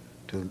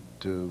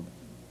to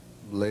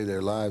lay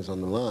their lives on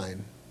the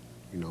line,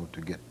 you know,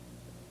 to get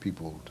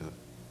people to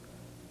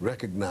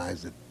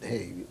recognize that,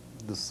 hey,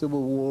 the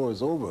Civil War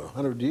is over,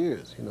 100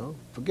 years, you know.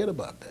 Forget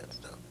about that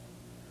stuff,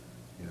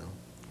 you know.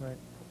 Right.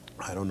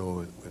 I don't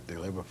know if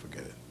they'll ever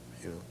forget it,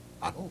 you know.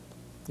 I hope.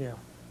 Yeah.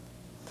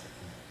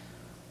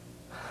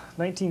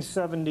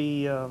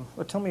 1970, well,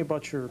 tell me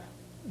about your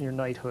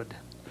knighthood.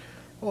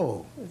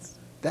 Oh,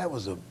 that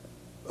was a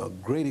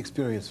great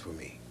experience for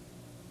me.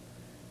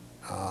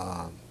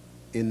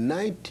 In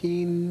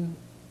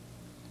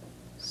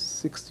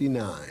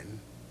 1969,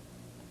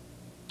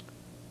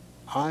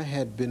 I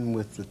had been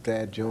with the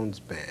Thad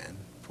Jones Band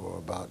for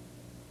about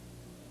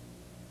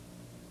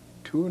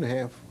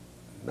 2.5,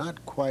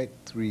 not quite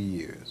 3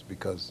 years,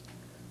 because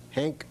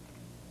Hank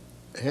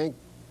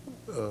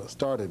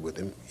started with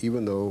him,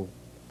 even though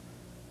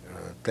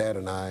Thad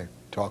and I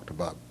talked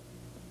about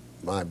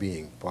my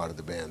being part of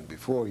the band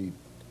before he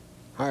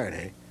hired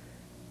Hank.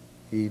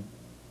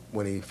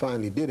 When he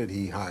finally did it,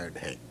 he hired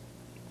Hank.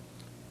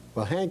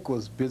 Well, Hank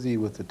was busy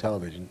with the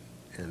television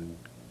and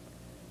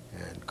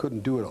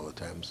couldn't do it all the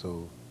time,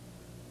 so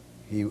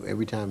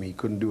every time he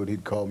couldn't do it,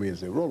 he'd call me and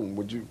say, "Roland,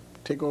 would you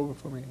take over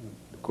for me?" And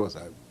of course,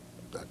 I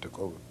took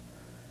over.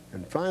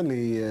 And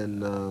finally,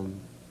 in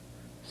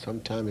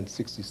sometime in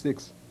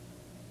 '66,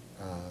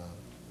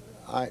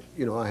 I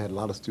had a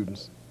lot of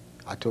students.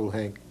 I told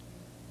Hank,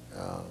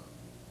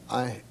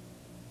 I'm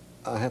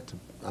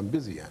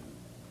busy.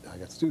 I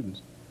got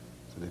students.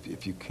 So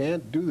if you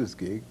can't do this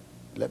gig,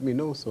 let me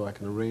know so I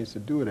can arrange to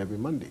do it every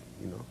Monday,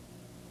 you know.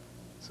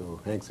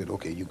 So Hank said,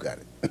 "Okay, you got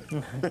it."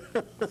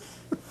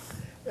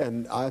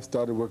 And I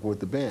started working with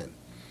the band.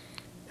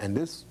 And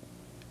this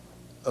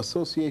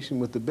association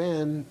with the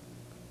band,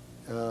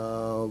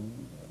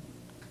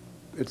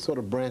 it sort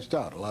of branched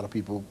out. A lot of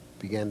people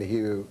began to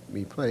hear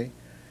me play.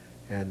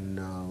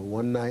 And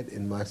one night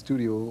in my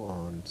studio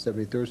on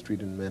 73rd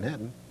Street in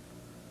Manhattan,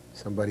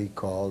 somebody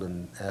called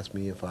and asked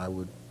me if I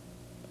would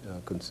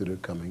consider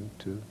coming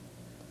to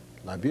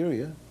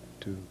Liberia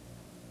to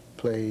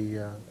play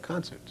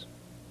concerts.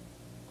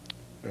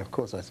 And of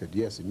course I said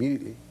yes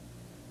immediately.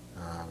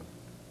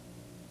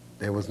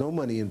 There was no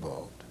money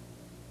involved.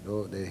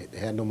 No, they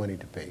had no money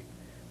to pay,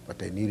 but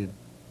they needed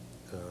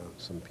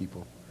some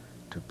people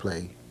to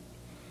play.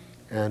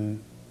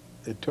 And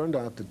it turned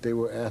out that they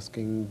were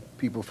asking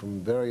people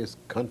from various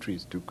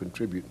countries to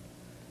contribute,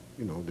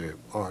 you know, their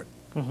art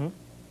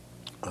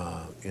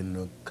in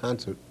a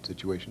concert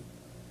situation,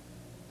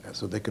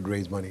 so they could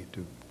raise money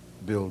to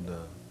build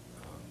a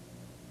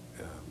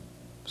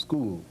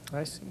school.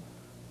 I see.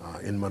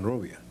 In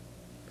Monrovia.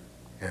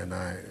 And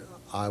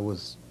I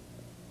was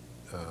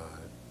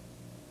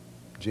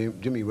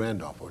Jimmy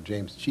Randolph, or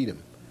James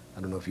Cheatham.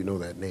 I don't know if you know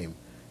that name,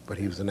 but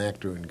he was an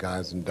actor in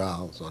Guys and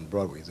Dolls on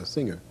Broadway. He's a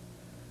singer.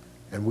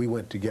 And we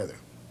went together.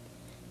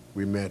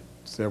 We met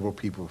several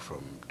people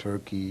from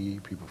Turkey,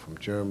 people from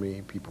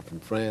Germany, people from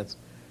France,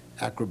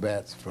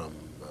 acrobats from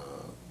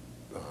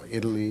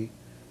Italy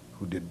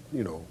who did,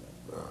 you know,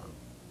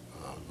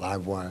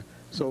 live wire.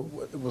 So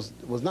it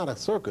was not a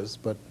circus,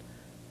 but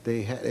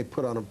they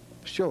put on a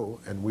show,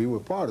 and we were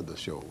part of the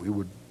show. We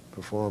would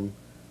perform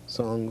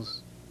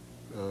songs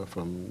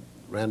from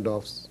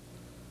Randolph's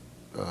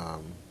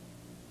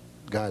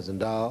Guys and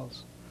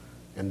Dolls,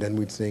 and then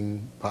we'd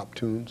sing pop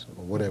tunes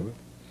or whatever.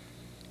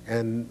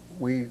 And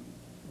we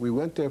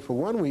went there for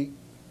 1 week,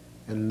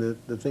 and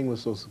the thing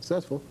was so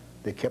successful,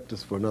 they kept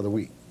us for another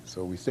week.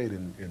 So we stayed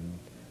in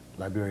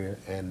Liberia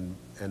and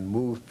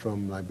moved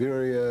from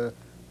Liberia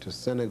to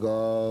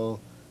Senegal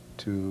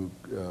to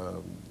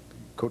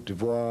Cote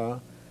d'Ivoire.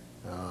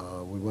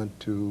 We went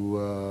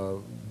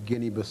to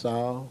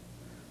Guinea-Bissau.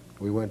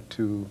 We went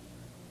to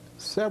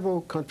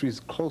several countries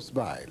close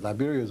by.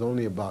 Liberia is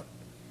only about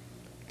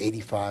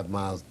 85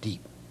 miles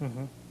deep,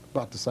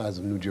 about the size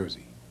of New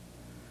Jersey.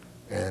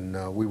 And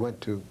we went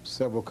to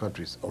several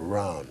countries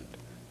around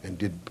and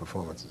did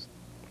performances.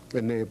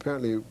 And they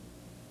apparently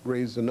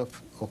raised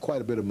enough, or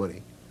quite a bit of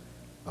money.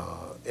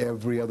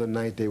 Every other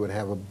night they would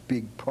have a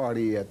big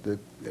party at the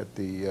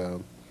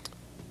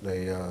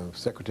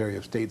Secretary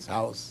of State's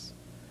house.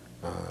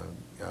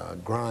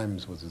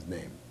 Grimes was his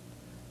name.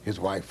 His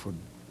wife would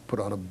put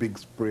on a big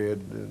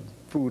spread,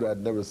 food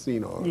I'd never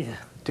seen or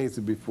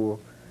tasted before.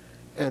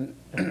 And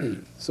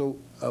so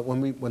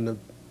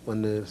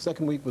when the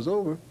second week was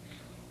over,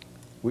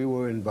 we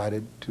were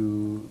invited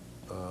to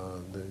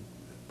the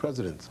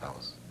president's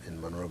house in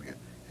Monrovia.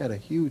 He had a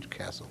huge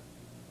castle,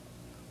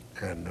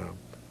 and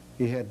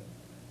he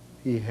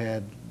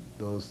had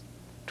those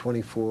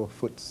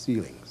 24-foot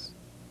ceilings,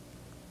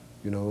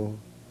 you know,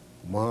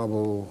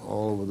 marble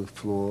all over the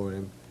floor,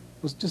 and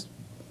it was just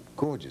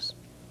gorgeous.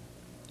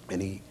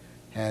 And he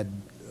had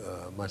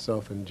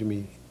myself and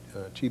Jimmy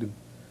Cheatham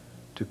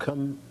to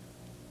come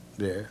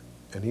there,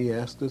 and he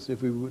asked us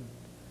if we would.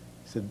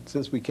 He said,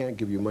 "Since we can't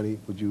give you money,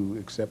 would you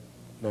accept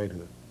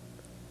knighthood?"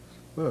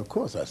 Well, of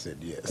course I said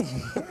yes.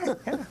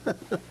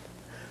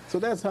 So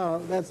that's how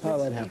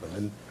that happened.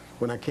 And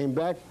when I came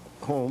back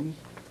home,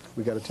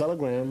 we got a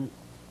telegram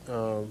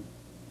for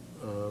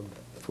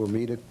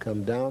me to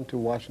come down to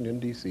Washington,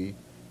 D.C.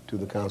 to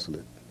the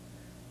consulate,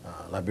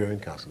 Liberian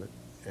consulate,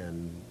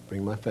 and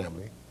bring my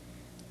family.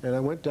 And I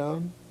went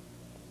down,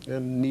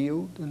 and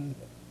kneeled, and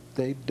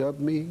they dubbed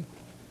me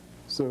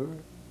Sir,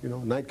 you know,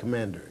 Knight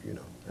Commander, you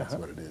know, that's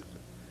what it is.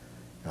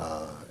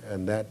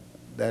 And that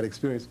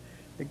experience,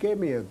 it gave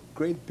me a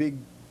great big,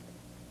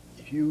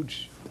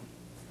 huge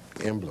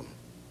emblem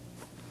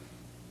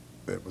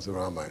that was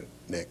around my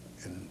neck,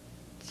 and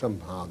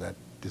somehow that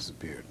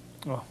disappeared.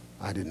 Oh.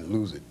 I didn't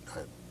lose it.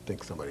 I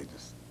think somebody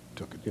just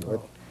took it. You know,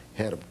 it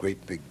had a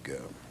great big,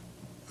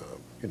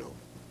 you know,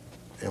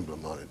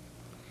 emblem on it,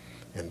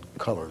 and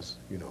colors,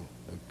 you know,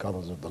 the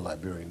colors of the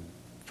Liberian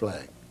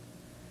flag.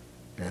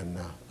 And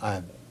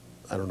I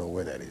don't know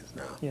where that is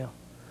now. Yeah.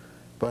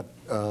 But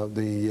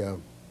the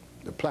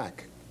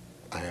plaque,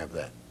 I have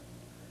that.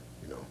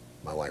 You know,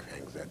 my wife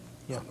hangs that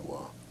on the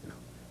wall. You know,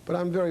 but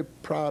I'm very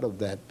proud of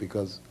that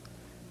because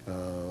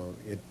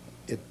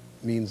it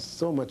means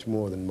so much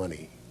more than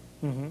money.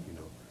 Mm-hmm. You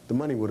know, the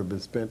money would have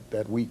been spent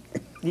that week.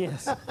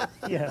 Yes.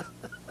 Yeah.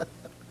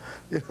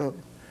 You know,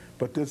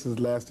 but this has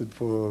lasted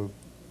for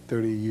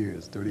 30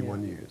 years,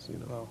 31 years. You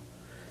know.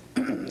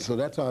 Wow. So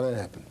that's how that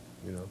happened.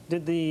 You know.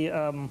 Did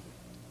the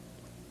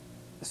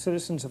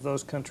citizens of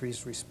those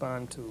countries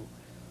respond to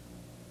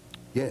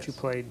what you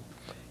played?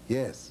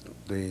 Yes,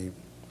 the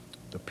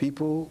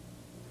people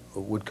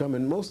would come,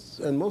 and most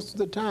of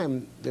the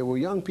time they were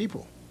young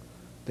people.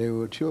 They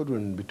were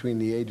children between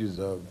the ages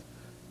of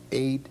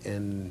 8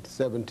 and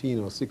 17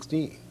 or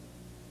 16.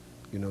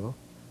 You know,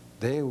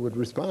 they would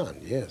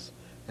respond, yes,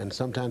 and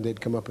sometimes they'd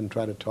come up and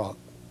try to talk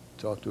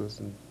to us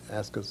and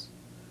ask us,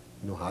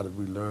 you know, how did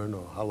we learn,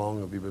 or how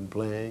long have you been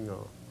playing,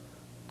 or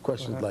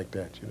questions like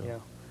that. You know. Yeah.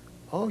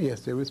 Oh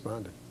yes, they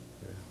responded.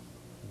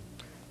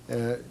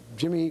 Yeah.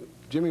 Jimmy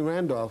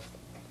Randolph,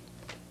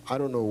 I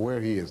don't know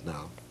where he is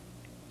now,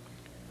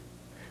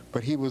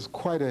 but he was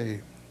quite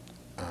an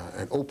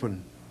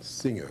open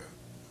singer,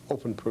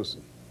 open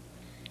person,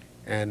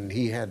 and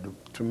he had a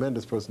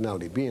tremendous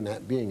personality. Being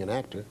an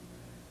actor,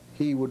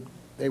 they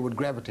would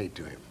gravitate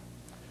to him,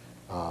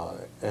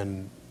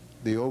 and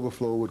the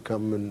overflow would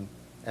come and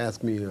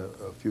ask me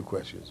a few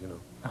questions, you know,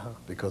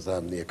 because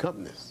I'm the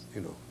accompanist,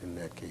 you know, in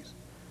that case.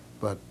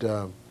 But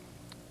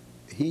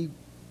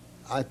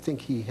I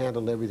think he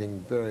handled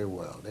everything very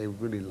well. They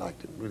really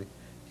liked him. Really,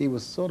 he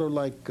was sort of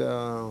like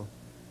a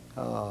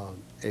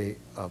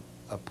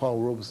Paul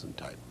Robeson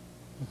type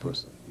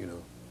person, you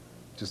know,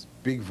 just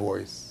big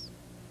voice,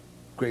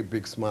 great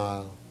big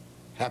smile,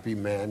 happy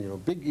man, you know.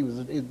 Big.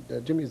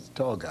 Jimmy's a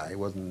tall guy. He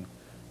wasn't.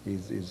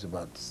 He's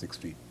about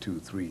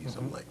 6'2", 3",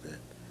 something like that.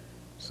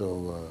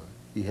 So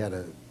he had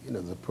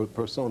the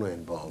persona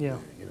involved there,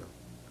 you know,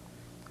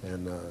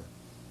 and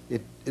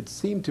it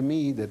seemed to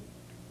me that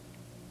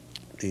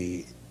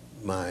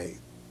my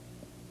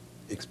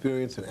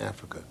experience in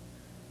Africa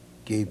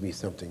gave me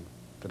something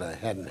that I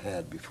hadn't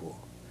had before,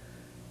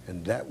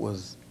 and that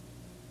was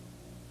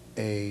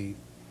a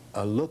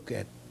look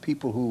at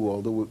people who,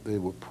 although they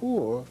were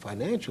poor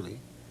financially,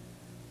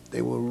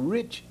 they were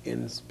rich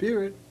in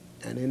spirit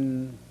and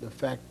in the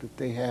fact that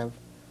they have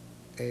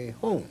a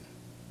home.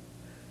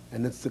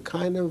 And it's the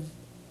kind of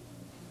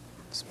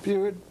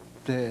spirit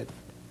that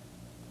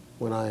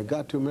when I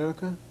got to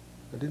America,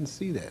 I didn't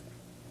see that.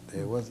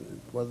 It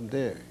wasn't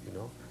there, you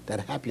know. That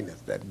happiness,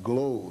 that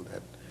glow,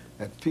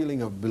 that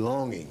feeling of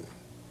belonging.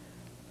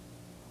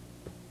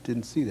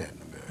 Didn't see that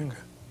in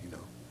America, you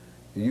know.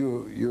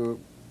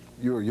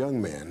 You're a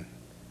young man.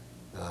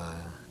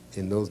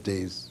 In those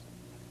days,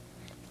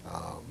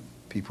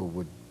 people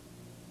would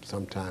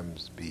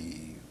sometimes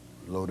be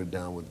loaded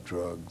down with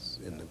drugs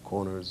in the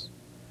corners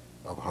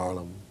of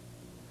Harlem.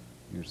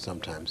 You'd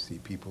sometimes see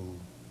people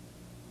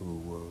who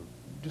were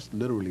just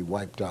literally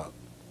wiped out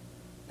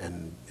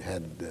and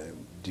had a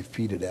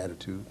defeated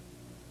attitude.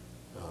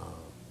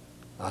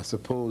 I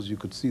suppose you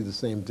could see the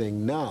same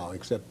thing now,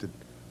 except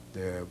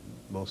that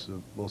most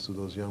of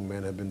those young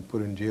men have been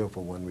put in jail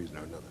for one reason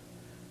or another.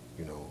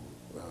 You know,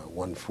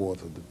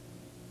 1/4 of the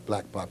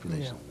black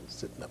population is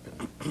sitting up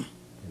in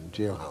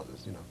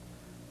jailhouses. You know,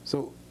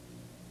 so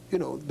you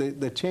know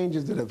the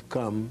changes that have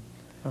come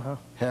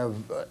have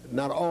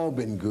not all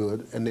been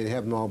good, and they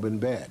haven't all been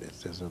bad.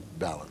 There's a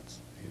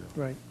balance. You know.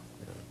 Right.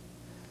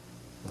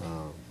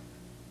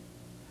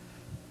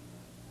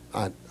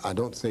 I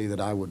don't say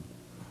that I would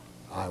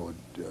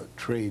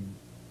trade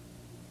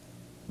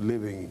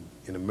living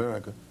in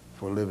America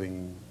for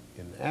living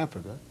in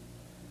Africa,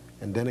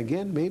 and then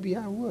again maybe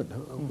I would.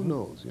 Who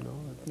knows? You know,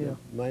 it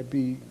might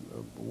be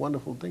a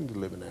wonderful thing to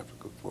live in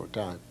Africa for a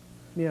time.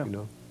 Yeah. You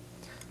know.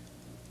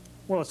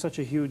 Well, it's such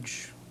a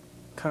huge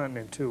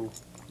continent too.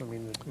 I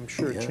mean, I'm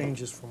sure it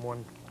changes from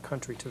one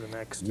country to the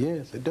next.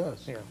 Yes, it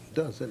does. Yeah. It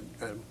does. And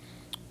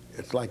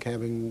it's like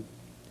having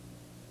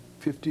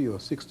 50 or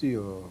 60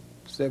 or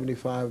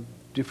 75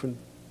 different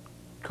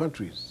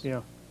countries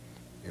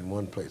in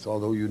one place.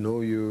 Although you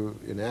know you're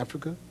in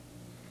Africa,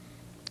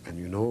 and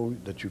you know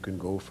that you can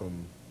go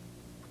from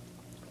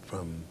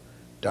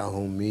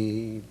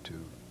Dahomey to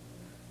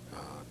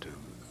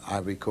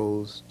Ivory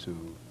Coast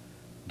to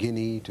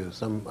Guinea to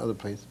some other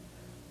place,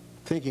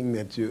 thinking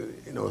that you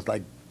know it's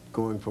like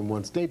going from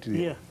one state to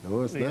the other.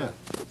 No, it's not.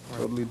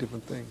 Totally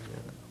different thing.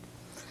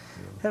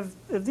 Have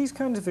these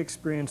kinds of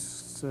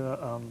experiences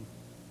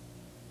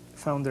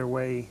found their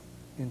way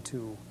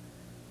into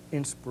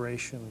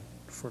inspiration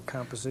for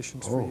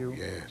compositions for you?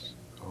 Yes.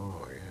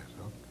 Oh, yes.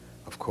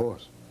 Of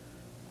course.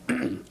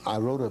 I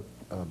wrote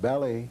a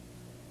ballet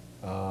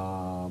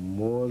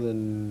more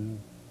than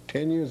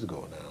 10 years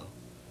ago now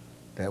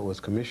that was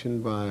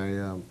commissioned by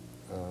a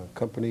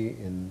company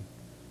in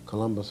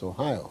Columbus,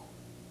 Ohio.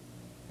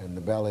 And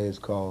the ballet is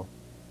called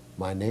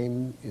My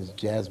Name is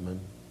Jasmine,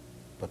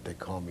 But They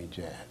Call Me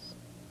Jazz.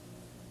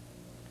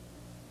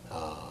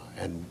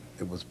 And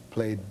it was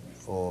played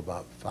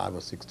about 5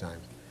 or 6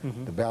 times.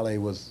 Mm-hmm. The ballet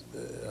was,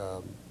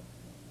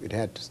 it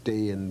had to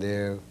stay in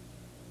their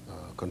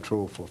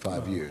control for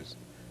 5 years.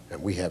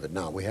 And we have it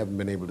now. We haven't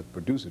been able to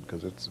produce it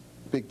because it's a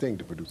big thing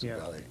to produce a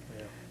ballet.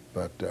 Yeah.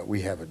 But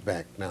we have it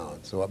back now.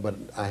 And so, but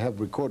I have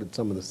recorded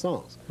some of the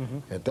songs.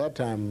 Mm-hmm. At that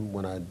time,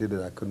 when I did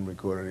it, I couldn't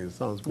record any of the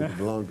songs because it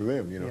belonged to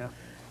them, you know. Yeah.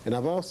 And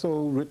I've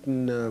also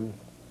written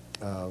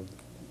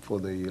for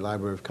the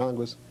Library of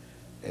Congress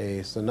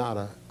a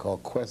sonata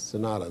called Quest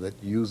Sonata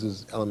that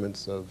uses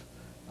elements of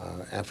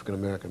African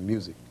American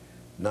music,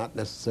 not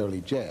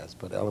necessarily jazz,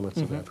 but elements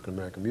of African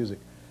American music.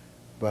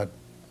 But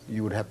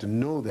you would have to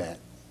know that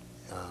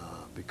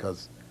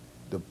because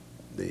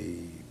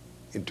the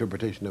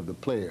interpretation of the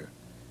player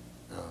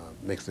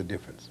makes a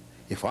difference.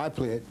 If I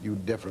play it, you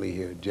definitely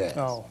hear jazz.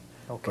 Oh,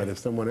 okay. But if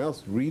someone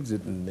else reads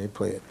it and they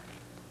play it,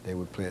 they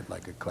would play it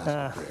like a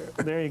classical player.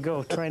 There you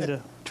go,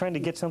 trying to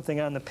get something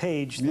on the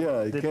page.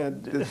 Yeah, you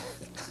can't.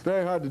 It's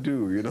very hard to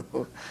do, you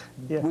know.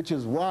 Yeah. Which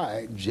is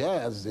why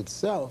jazz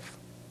itself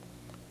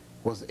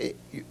was,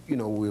 you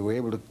know, we were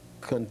able to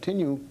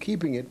continue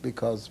keeping it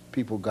because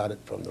people got it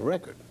from the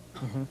record,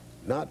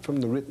 not from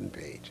the written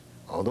page.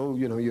 Although,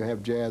 you know, you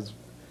have jazz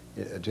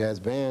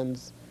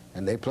bands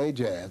and they play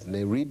jazz and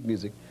they read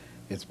music,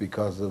 it's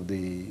because of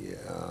the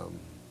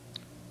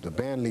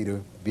band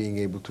leader being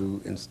able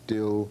to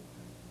instill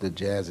the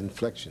jazz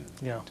inflection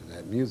to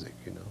that music,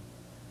 you know.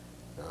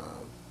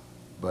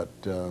 But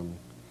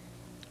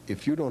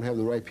if you don't have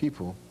the right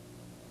people,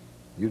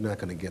 you're not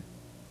going to get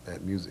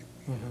that music.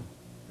 You know?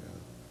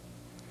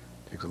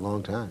 It takes a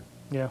long time.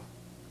 Yeah.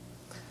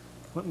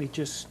 Let me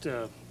just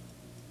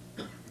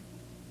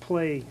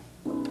play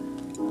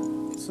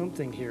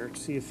something here to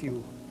see if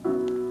you...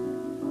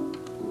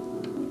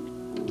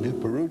 In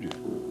Perugia.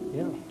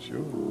 Yeah. Sure.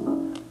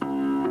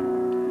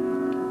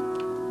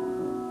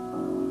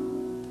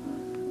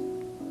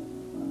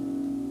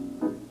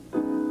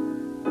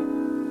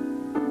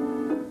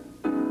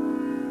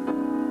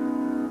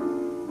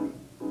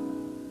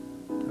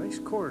 Nice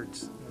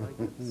chords. I like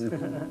it.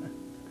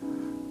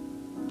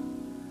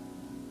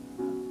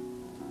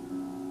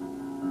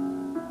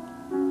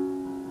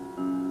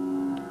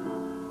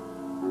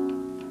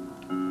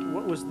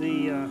 What was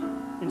the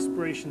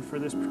inspiration for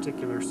this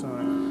particular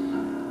song?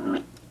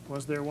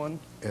 Was there one?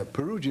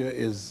 Perugia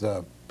is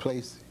a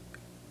place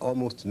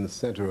almost in the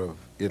center of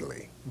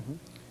Italy.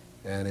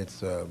 And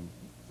it's a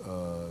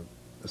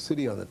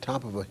city on the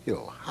top of a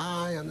hill,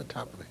 high on the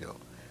top of a hill,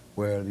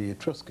 where the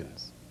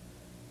Etruscans,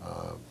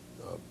 a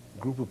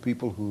group of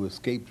people who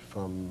escaped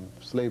from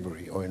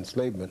slavery or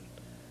enslavement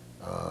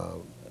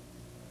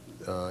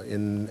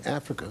in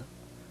Africa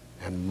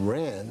and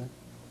ran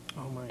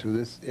to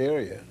this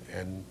area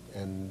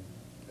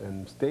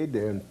and stayed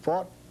there and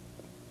fought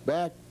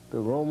back the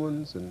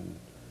Romans and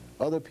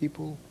other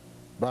people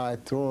by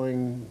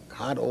throwing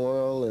hot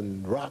oil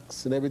and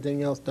rocks and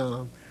everything else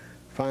down.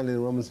 Finally, the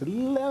Romans said,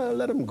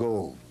 let them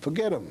go,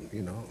 forget them,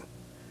 you know.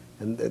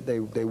 And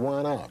they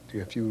won out.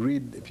 If you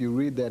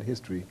read that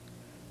history,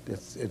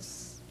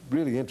 it's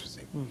really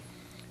interesting.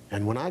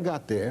 And when I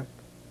got there,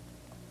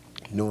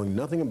 knowing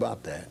nothing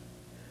about that,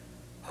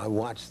 I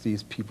watched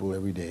these people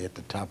every day at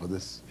the top of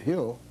this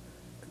hill,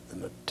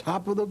 and the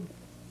top of the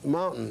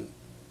mountain,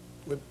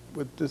 with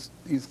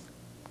these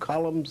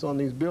columns on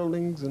these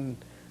buildings and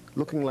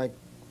looking like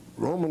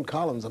Roman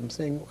columns. I'm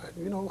saying,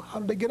 you know, how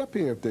did they get up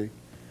here if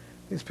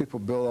these people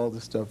build all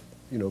this stuff,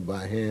 you know,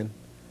 by hand,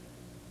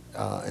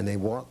 and they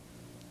walk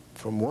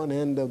from one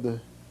end of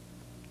the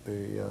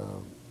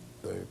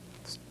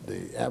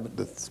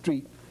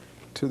street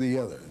to the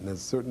other. And there's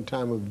a certain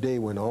time of day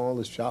when all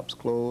the shops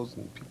close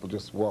and people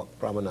just walk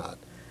promenade.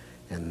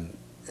 And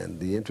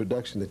the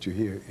introduction that you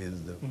hear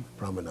is the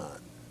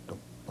promenade.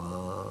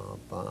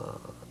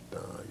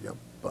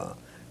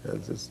 And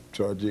it's just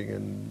charging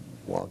and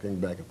walking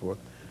back and forth.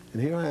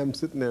 And here I am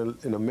sitting there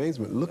in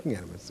amazement looking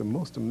at them. It's the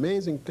most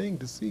amazing thing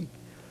to see.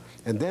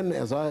 And then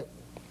as I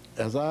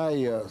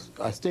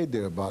stayed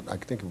there about, I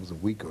think it was a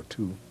week or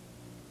two,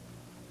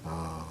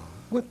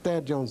 with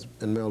Thad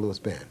Jones-Mel Lewis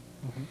Band.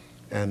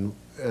 And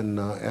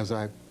as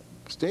I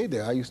stayed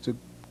there, I used to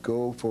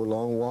go for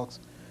long walks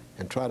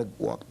and try to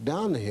walk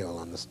down the hill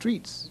on the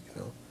streets, you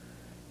know.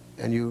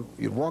 And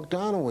you'd walk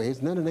down a ways,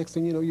 and then the next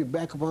thing you know, you're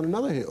back up on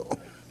another hill.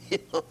 You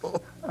know?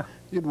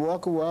 You'd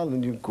walk a while,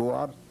 and you'd go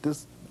out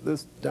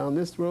down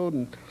this road,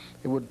 and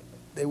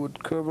they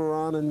would curve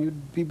around, and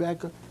you'd be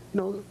back. You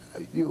know,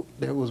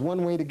 there was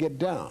one way to get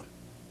down,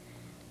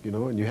 you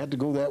know, and you had to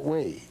go that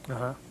way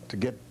Uh-huh. to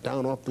get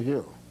down off the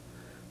hill.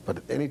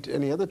 But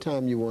any other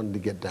time you wanted to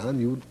get down,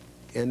 you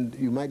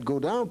might go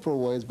down for a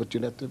ways, but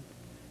you'd have to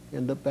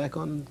end up back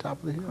on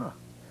top of the hill. Huh.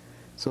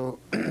 So,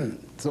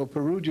 so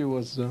Perugia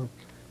was,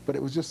 but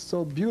it was just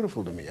so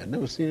beautiful to me. I'd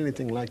never seen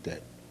anything like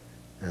that,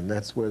 and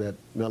that's where that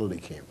melody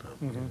came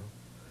from. Mm-hmm.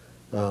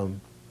 You know?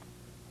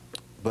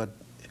 But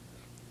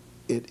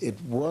it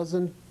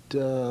wasn't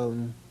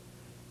an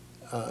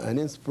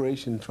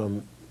inspiration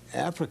from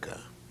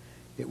Africa.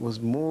 It was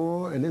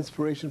more an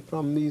inspiration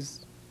from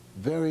these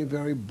very,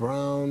 very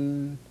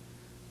brown,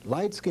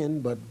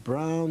 light-skinned but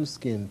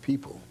brown-skinned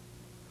people,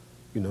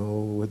 you know,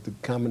 with the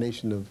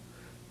combination of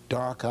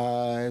dark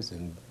eyes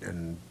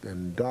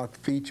and dark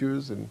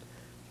features and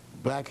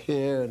black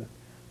hair, and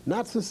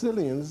not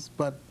Sicilians,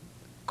 but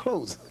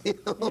close, you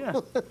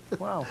know. Yeah.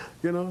 Wow.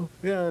 You know,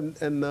 yeah,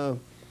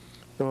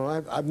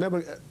 no, I've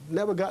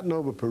never gotten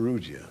over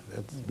Perugia.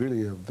 That's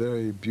really a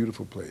very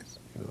beautiful place,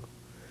 you know.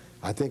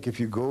 I think if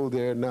you go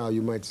there now,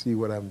 you might see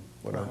what I'm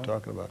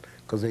talking about,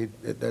 because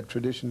that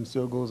tradition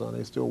still goes on.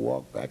 They still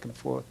walk back and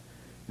forth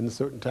in a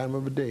certain time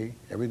of the day.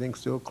 Everything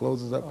still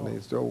closes up, and they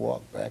still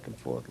walk back and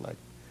forth like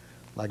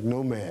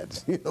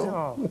nomads, you know.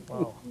 Oh,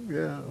 wow.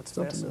 Yeah, That's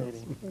something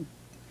fascinating.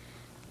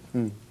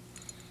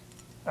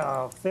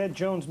 else. Thad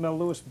Jones-Mel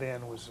Lewis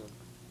Band was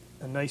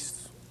a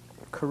nice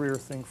career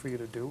thing for you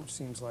to do, it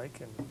seems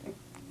like, and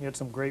you had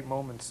some great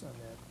moments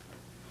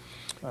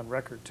on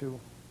record, too.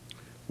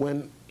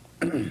 When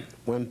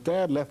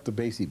Thad left the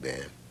Basie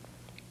Band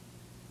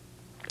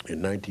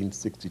in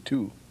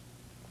 1962,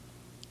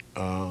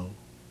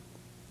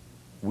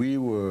 we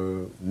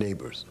were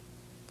neighbors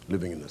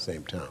living in the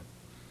same town.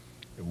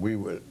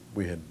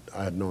 And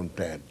I had known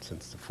Thad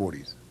since the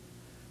 40s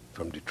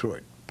from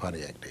Detroit,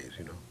 Pontiac days,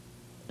 you know.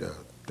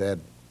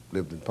 Thad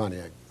lived in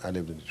Pontiac, I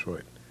lived in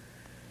Detroit.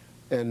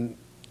 And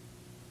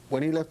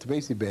when he left the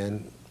Basie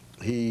Band,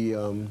 he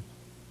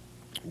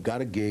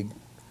got a gig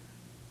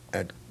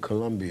at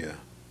Columbia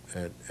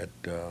at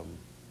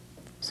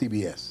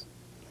CBS.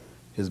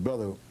 His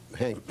brother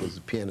Hank was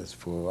a pianist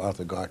for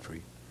Arthur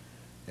Godfrey,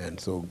 and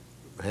so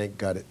Hank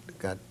got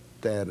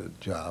Thad a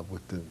job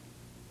with the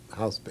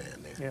house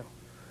band there. Yeah.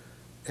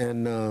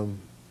 And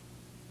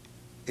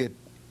it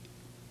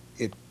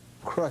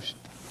crushed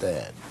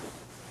Thad.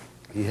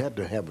 He had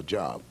to have a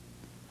job,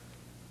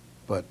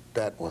 but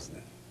that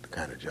wasn't the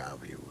kind of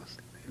job he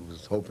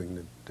was hoping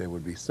that there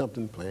would be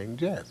something playing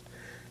jazz.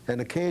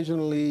 And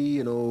occasionally,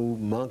 you know,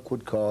 Monk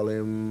would call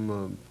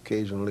him.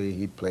 Occasionally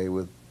he'd play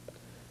with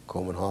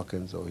Coleman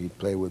Hawkins, or he'd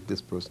play with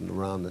this person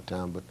around the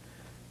town, but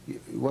he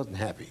wasn't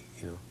happy,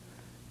 you know.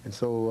 And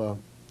so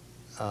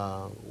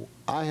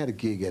I had a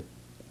gig at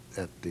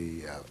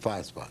the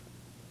Five Spot.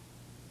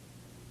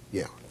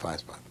 Yeah, Five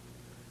Spot.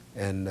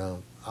 And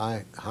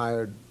I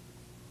hired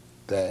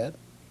Thad.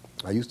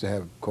 I used to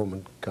have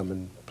Coleman come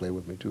and play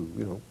with me too,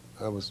 you know.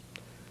 I was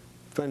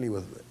friendly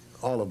with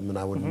all of them, and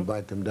I would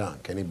invite them down,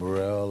 Kenny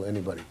Burrell,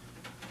 anybody.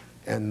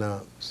 And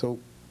so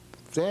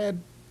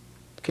Thad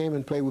came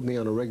and played with me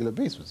on a regular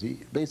basis. He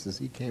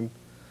came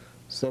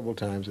several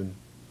times, and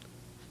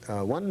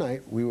one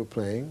night we were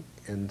playing,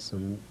 and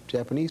some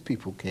Japanese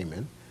people came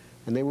in,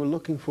 and they were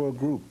looking for a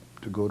group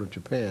to go to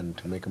Japan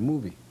to make a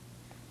movie.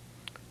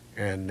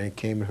 And they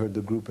came and heard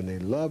the group, and they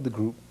loved the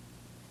group,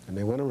 and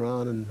they went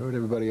around and heard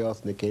everybody else,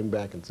 and they came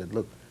back and said,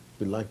 look,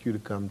 we'd like you to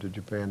come to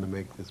Japan to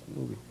make this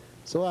movie.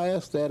 So I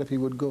asked Thad if he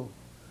would go.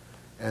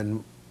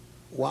 And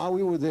while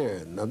we were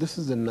there, now this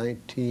is in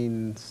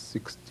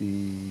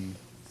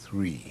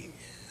 1963,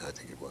 I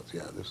think it was,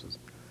 yeah,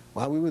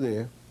 while we were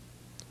there,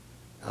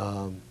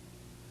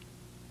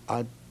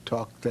 I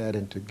talked Thad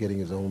into getting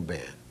his own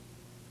band.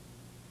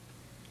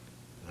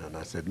 And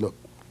I said, look,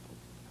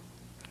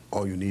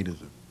 all you need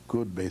is a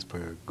good bass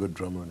player, a good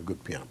drummer, and a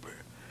good piano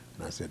player.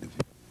 And I said,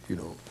 you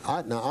know,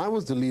 now I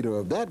was the leader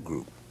of that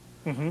group,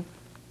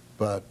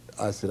 but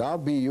I said, I'll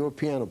be your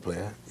piano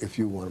player if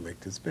you want to make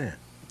this band.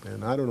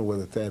 And I don't know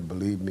whether Thad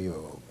believed me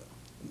or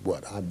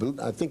what. I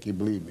think he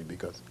believed me,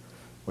 because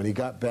when he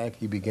got back,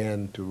 he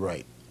began to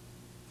write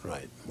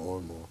more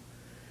and more.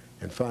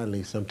 And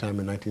finally, sometime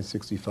in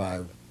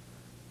 1965,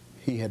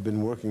 he had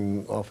been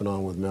working off and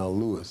on with Mel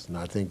Lewis, and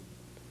I think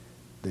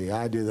the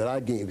idea that I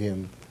gave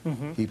him,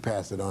 he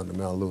passed it on to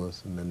Mel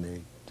Lewis, and then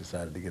they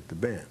decided to get the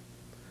band.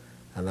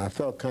 And I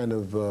felt kind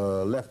of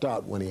left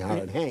out when he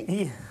hired Hank,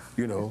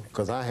 you know,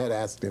 because I had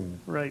asked him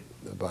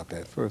about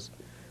that first.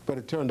 But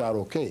it turned out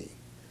okay,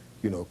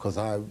 you know, because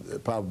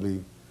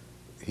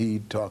he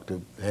talked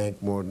to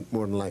Hank more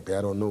than likely.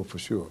 I don't know for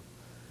sure.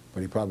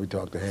 But he probably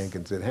talked to Hank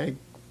and said, Hank,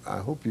 I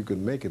hope you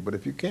can make it, but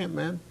if you can't,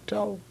 man,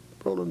 tell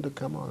Roland to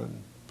come on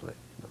and play.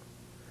 You know.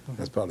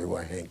 That's probably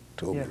why Hank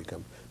told me to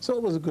come. So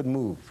it was a good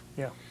move.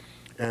 Yeah.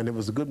 And it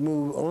was a good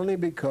move only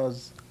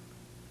because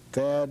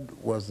Thad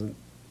wasn't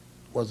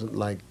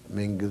like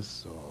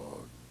Mingus or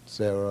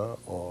Sarah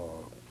or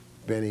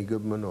Benny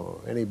Goodman or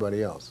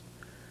anybody else.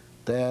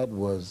 Thad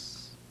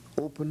was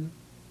open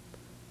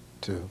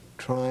to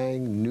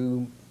trying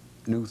new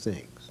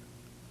things.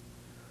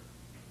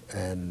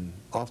 And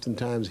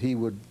oftentimes he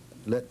would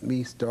let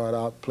me start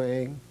out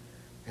playing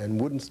and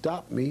wouldn't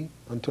stop me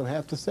until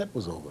half the set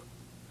was over.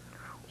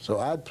 So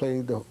I'd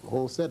play the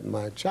whole set and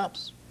my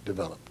chops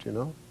developed, you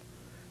know.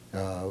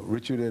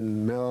 Richard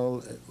and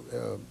Mel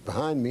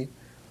behind me,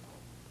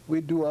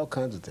 we'd do all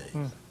kinds of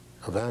things.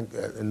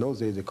 In those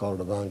days they called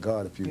it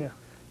avant-garde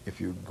if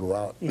you go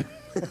out.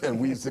 And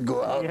we used to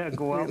go out. Yeah,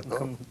 go out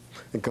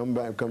and come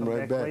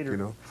right back, later. you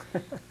know.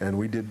 And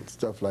we did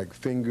stuff like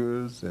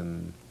fingers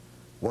and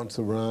once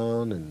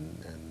around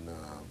and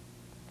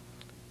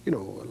you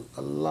know,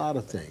 a lot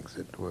of things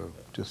that were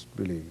just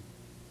really,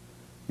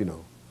 you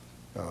know,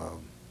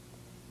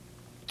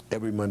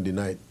 every Monday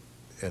night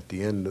at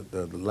the end of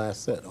the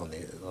last set,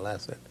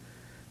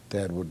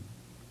 Thad would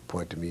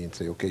point to me and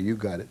say, okay, you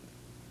got it.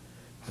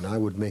 And I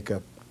would make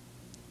up,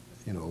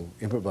 you know,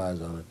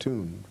 improvise on a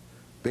tune.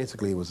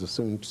 Basically, it was the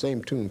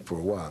same tune for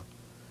a while.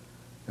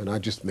 And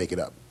I'd just make it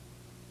up,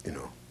 you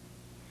know.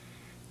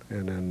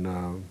 And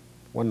then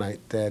one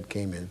night, Thad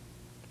came in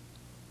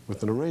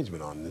with an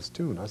arrangement on this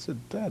tune. I said,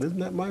 Thad, isn't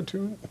that my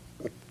tune?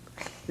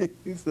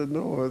 He said,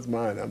 no, it's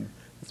mine.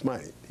 It's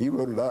mine. He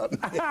wrote it out.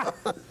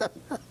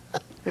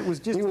 It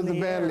was just he was the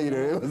band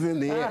leader. It was in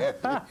the air.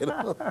 You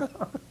know?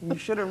 You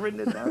should have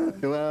written it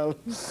down. Well,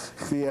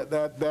 see,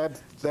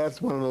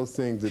 that's one of those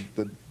things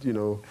that you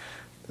know,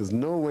 there's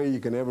no way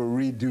you can ever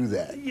redo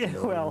that. Yeah, you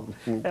know?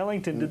 well,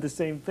 Ellington did the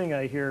same thing,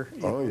 I hear.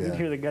 Oh, yeah. You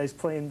hear the guys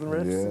playing the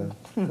riffs.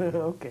 Yeah.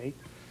 Okay.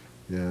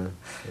 Yeah.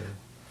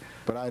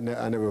 But I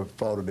never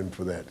faulted him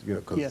for that, you know,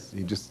 because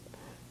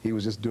he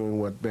was just doing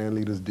what band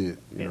leaders did,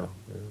 you know.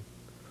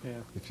 Yeah.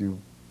 If you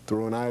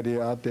throw an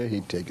idea out there,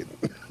 he'd take it.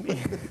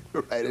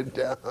 Write it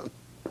down.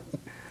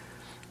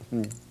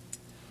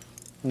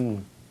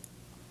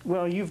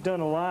 Well, you've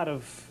done a lot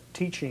of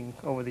teaching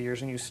over the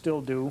years, and you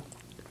still do.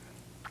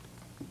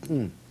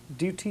 Do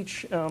you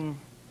teach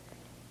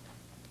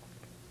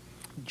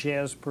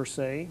jazz per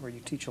se, or you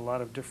teach a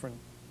lot of different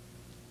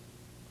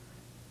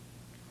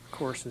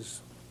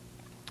courses?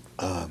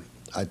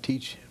 I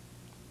teach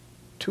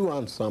 2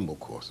 ensemble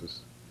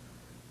courses,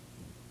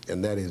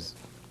 and that is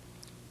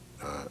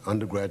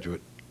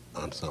undergraduate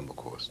ensemble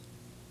course.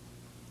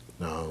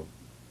 Now,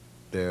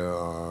 there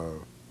are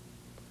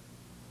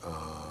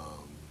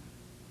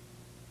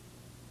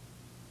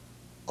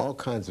all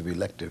kinds of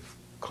elective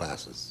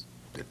classes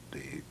that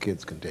the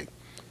kids can take,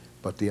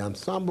 but the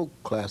ensemble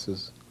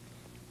classes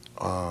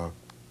are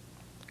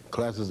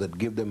classes that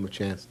give them a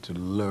chance to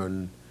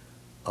learn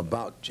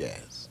about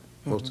jazz.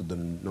 Most of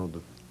them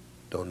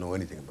don't know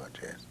anything about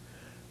jazz,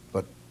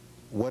 but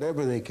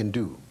whatever they can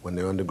do when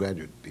they're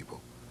undergraduate people,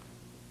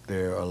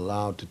 they're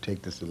allowed to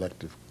take this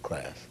elective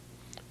class.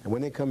 And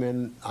when they come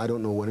in, I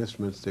don't know what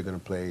instruments they're going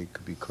to play. It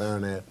could be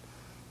clarinet,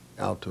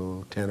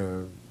 alto,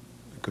 tenor,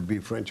 it could be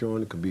French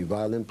horn, it could be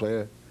violin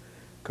player,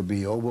 it could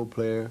be oboe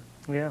player,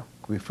 it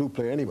could be flute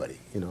player, anybody,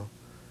 you know.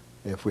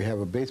 If we have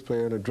a bass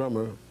player and a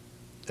drummer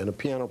and a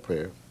piano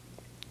player,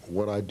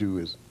 what I do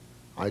is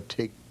I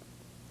take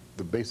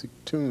the basic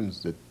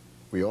tunes that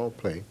we all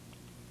play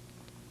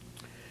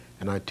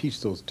and I teach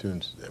those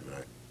tunes to them,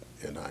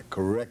 and I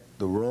correct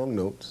the wrong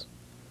notes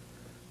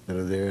that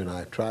are there, and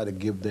I try to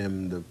give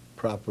them the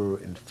proper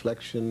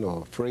inflection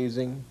or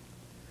phrasing,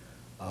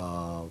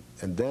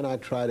 and then I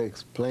try to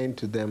explain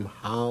to them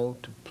how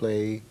to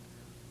play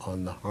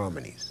on the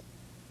harmonies.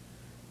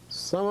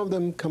 Some of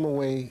them come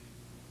away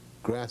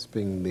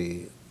grasping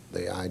the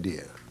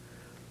idea.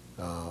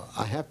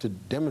 I have to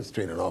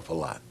demonstrate an awful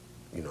lot.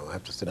 You know, I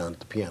have to sit down at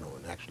the piano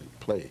and actually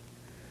play.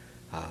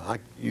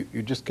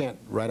 You just can't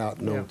write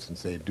out notes and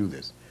say, do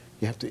this.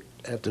 You have to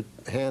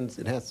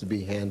it has to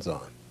be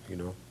hands-on, you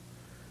know.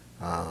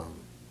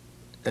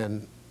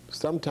 And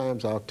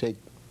sometimes I'll take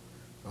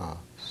a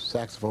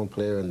saxophone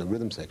player in the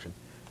rhythm section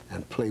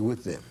and play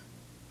with them.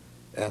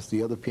 Ask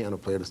the other piano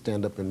player to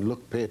stand up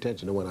and pay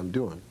attention to what I'm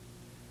doing.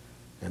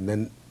 And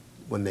then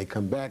when they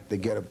come back, they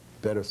get a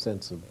better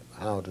sense of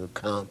how to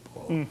comp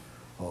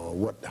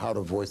or how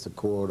to voice a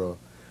chord, or,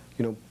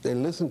 you know, they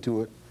listen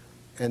to it.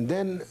 And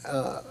then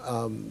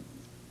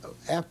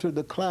after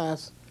the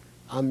class,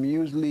 I'm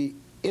usually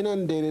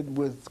inundated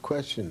with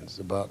questions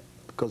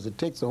because it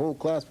takes a whole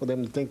class for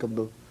them to think of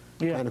the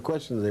kind of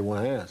questions they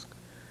want to ask.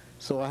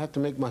 So I have to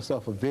make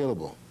myself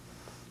available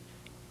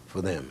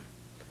for them.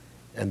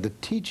 And the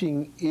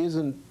teaching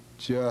isn't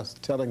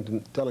just telling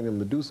them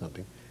to do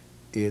something,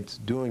 it's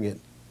doing it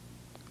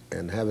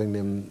and having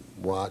them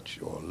watch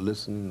or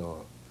listen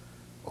or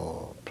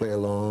play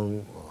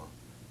along or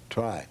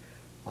try.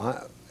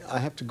 I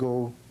have to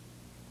go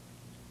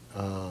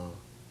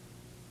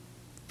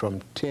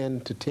from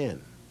 10 to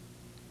 10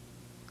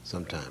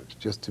 sometimes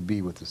just to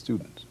be with the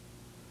students.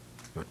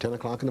 You know, 10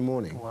 o'clock in the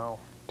morning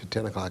to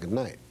 10 o'clock at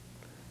night.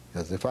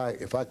 Because if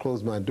I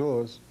close my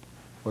doors,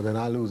 well, then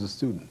I lose the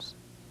students.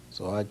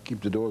 So I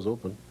keep the doors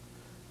open.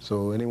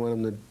 So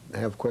anyone that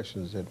have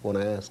questions that want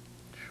to ask,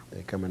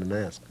 they come in and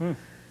ask.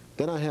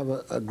 Then I have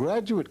a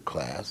graduate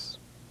class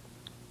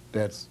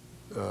that's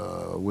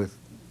with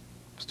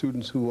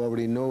students who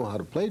already know how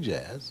to play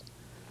jazz,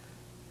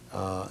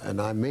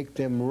 and I make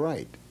them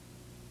write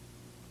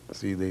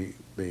See, the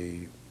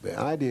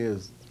idea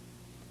is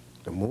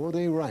the more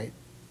they write,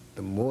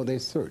 the more they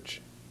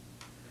search.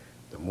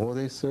 The more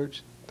they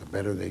search, the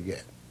better they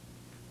get.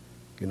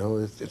 You know,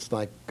 it's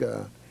like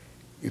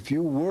if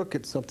you work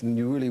at something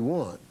you really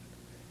want,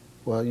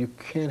 well, you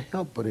can't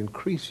help but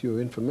increase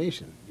your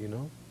information, you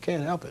know?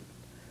 Can't help it,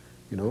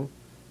 you know?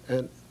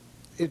 And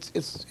it's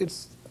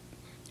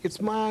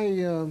my,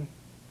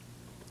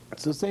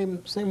 it's the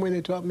same way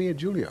they taught me at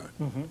Juilliard.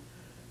 Mm-hmm.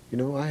 You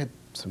know, I had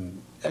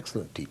some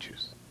excellent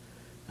teachers.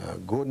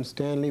 Gordon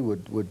Stanley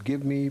would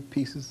give me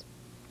pieces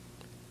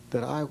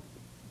that I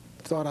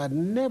thought I'd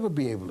never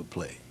be able to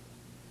play.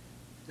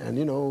 And,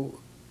 you know,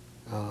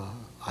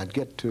 I'd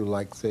get to,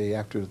 like, say,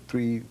 after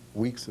 3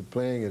 weeks of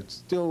playing, it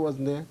still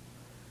wasn't there.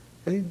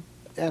 And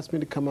he asked me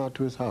to come out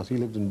to his house. He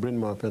lived in Bryn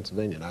Mawr,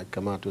 Pennsylvania, and I'd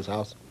come out to his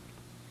house.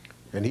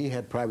 And he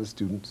had private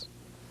students.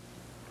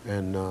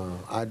 And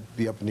I'd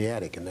be up in the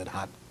attic, in that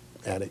hot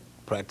attic,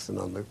 practicing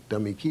on the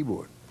dummy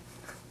keyboard.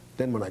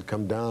 Then when I'd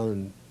come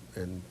down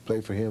and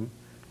play for him,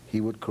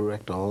 he would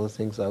correct all the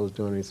things I was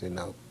doing. And he'd say,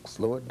 now,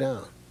 slow it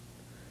down.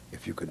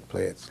 If you can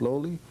play it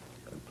slowly, you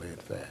can play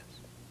it fast.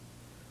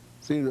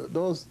 See,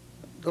 those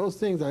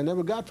things I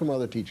never got from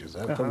other teachers.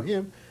 From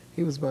him,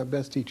 he was my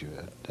best teacher,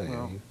 I tell you.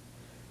 Wow.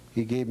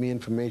 He gave me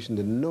information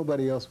that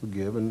nobody else would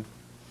give, and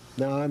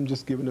now I'm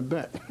just giving it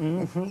back.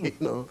 Mm-hmm. You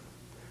know,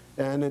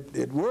 and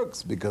it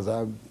works because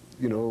I've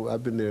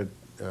been there.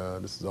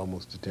 This is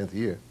almost the 10th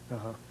year,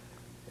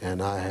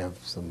 and I have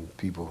some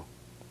people.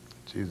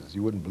 Jesus,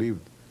 you wouldn't believe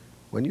it.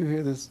 When you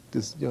hear this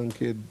young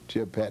kid,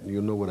 Jeb Patton,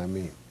 you'll know what I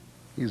mean.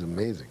 He's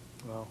amazing.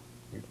 Wow.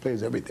 He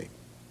plays everything.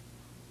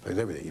 Plays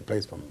everything. He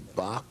plays from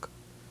Bach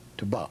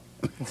to Bach.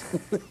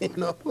 You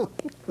know.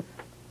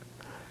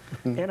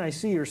 And I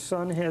see your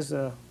son has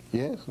a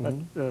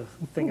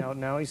thing out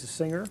now. He's a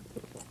singer.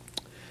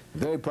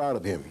 Very proud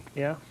of him.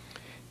 Yeah.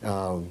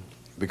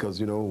 Because,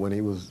 you know, when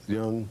he was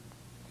young,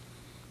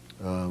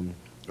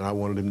 I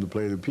wanted him to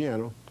play the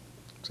piano.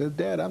 I said,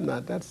 Dad,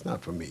 that's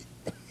not for me.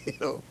 You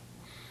know.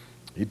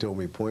 He told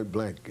me point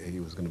blank he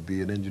was going to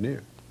be an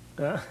engineer.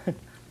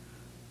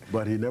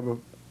 But he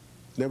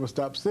never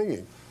stopped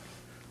singing.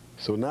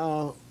 So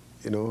now,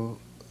 you know,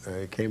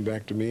 he came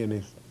back to me and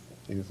he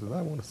says,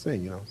 I want to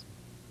sing, you know.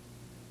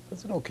 I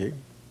said, okay.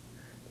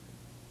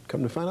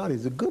 Come to find out,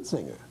 he's a good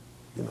singer.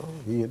 You know,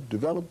 he had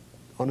developed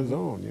on his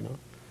own, you know.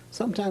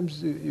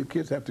 Sometimes your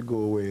kids have to go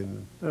away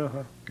and,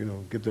 you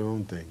know, get their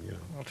own thing, you know.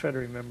 I'll try to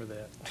remember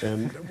that.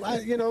 And,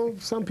 you know,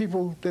 some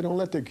people, they don't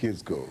let their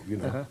kids go, you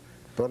know.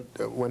 But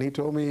when he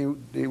told me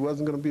he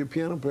wasn't going to be a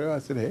piano player, I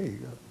said, hey,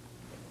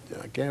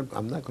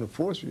 I'm not going to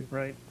force you.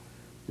 Right.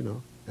 You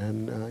know,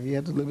 and he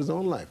had to live his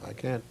own life. I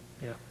can't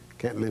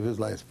live his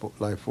life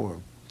for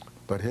him.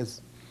 But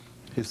his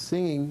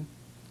singing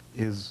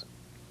is,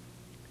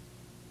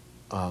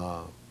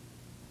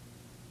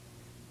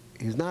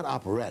 he's not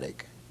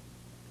operatic,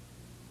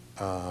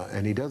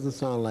 and he doesn't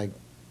sound like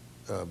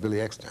Billy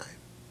Eckstine.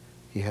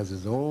 He has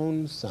his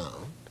own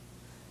sound,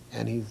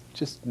 and he's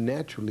just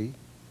naturally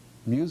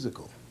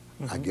musical,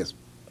 I guess,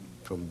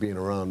 from being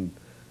around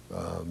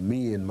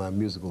me in my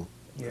musical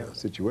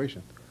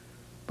situation.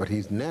 But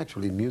he's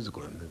naturally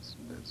musical, and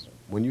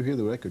when you hear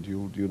the record,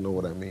 you'll know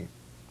what I mean,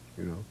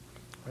 you know.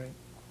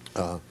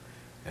 Right.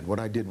 And what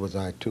I did was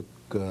I took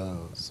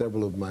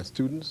several of my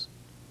students,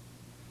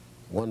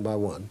 one by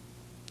one,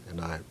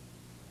 and I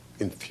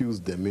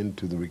infused them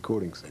into the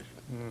recording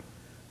session,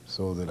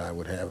 so that I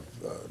would have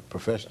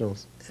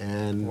professionals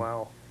and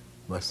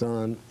my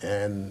son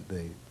and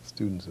the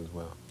students as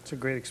well. It's a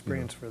great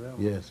experience for them.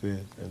 Yes, it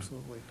is.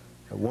 Absolutely.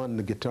 One,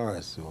 the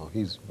guitarist,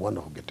 he's a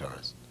wonderful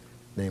guitarist,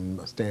 named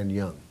Stan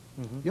Young.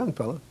 Young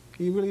fella.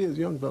 He really is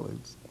a young fella.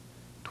 He's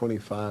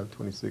 25,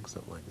 26,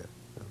 something like that.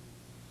 You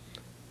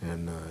know?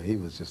 And he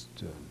was just,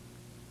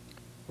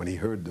 when he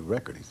heard the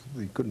record,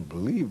 he couldn't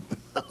believe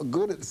how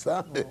good it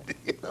sounded,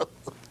 you know.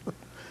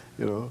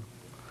 You know.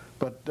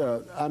 But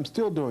I'm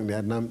still doing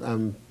that, and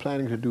I'm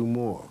planning to do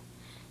more.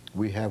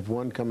 We have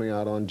one coming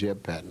out on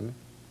Jeb Patton.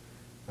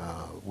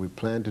 We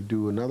plan to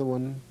do another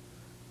one.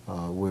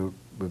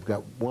 We've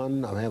got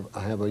one. I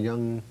have a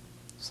young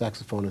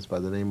saxophonist by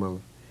the name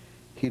of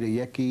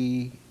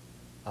Hideyeki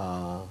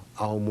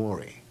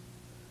Aomori.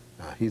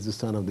 He's the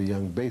son of the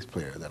young bass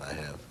player that I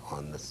have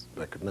on this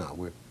record now.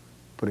 We're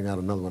putting out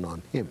another one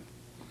on him.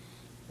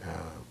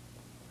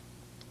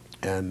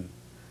 And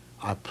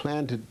I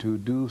plan to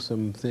do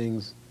some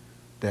things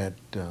that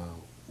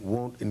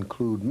won't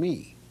include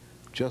me,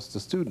 just the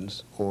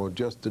students or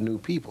just the new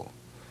people.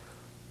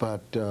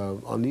 But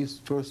on these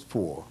first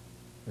four,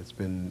 it's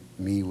been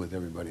me with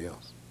everybody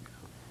else, you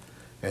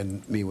know?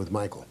 And me with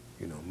Michael.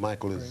 You know,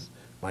 Michael is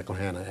Michael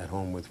Hanna at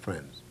home with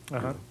friends. You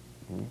know?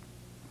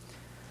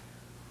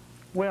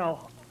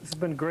 Well, it's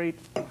been a great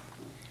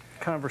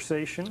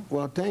conversation.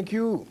 Well, thank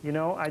you. You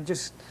know, I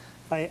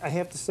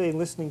have to say,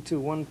 listening to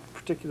one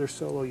particular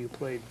solo you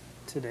played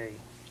today,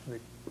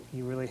 that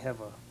you really have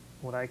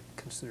what I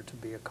consider to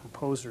be a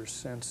composer's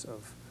sense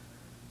of,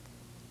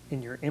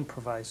 in your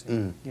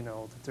improvising, you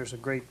know, that there's a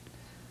great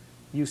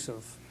use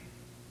of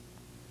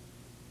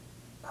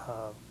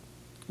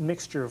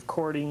mixture of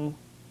chording,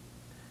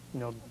 you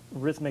know,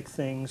 rhythmic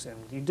things, and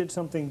you did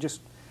something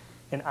just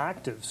in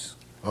octaves.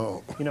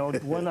 Oh. You know,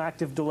 one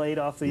octave delayed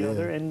off the Yeah.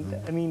 other, and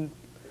I mean,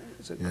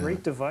 it's a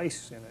great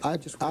device. And it I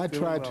just worked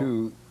really try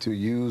well. to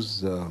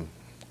use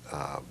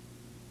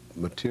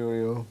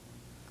material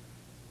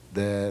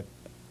that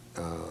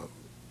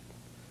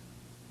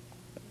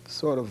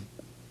sort of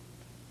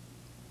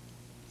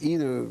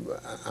either,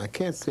 I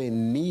can't say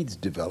needs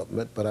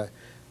development, but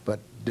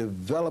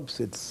develops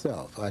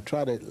itself. I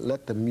try to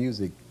let the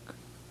music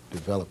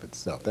develop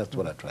itself. That's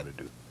what I try to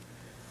do.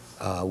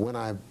 When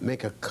I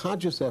make a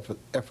conscious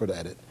effort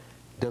at it,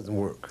 it doesn't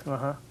work.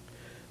 Uh-huh.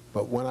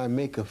 But when I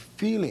make a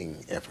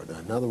feeling effort,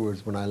 in other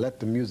words, when I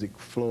let the music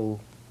flow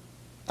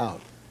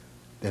out,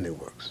 then it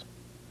works.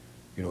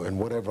 You know, and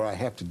whatever I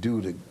have to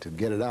do to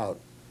get it out,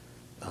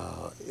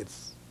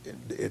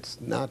 it's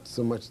not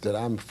so much that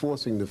I'm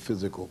forcing the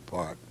physical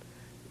part.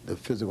 The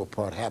physical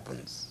part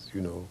happens,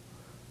 you know.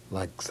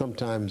 Like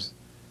sometimes,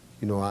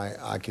 you know,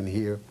 I can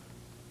hear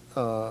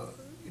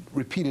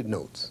repeated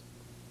notes.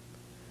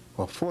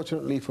 Well,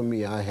 fortunately for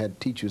me, I had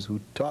teachers who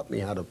taught me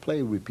how to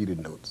play repeated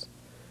notes.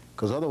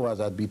 Because otherwise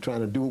I'd be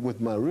trying to do it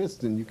with my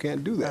wrist, and you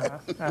can't do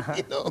that.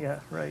 You know? Yeah,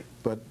 right.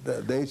 But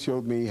they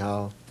showed me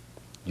how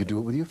you do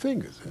it with your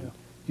fingers. And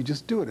you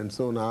just do it. And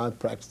so now I've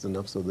practiced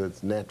enough so that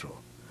it's natural.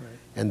 Right.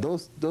 And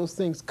those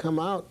things come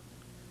out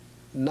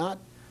not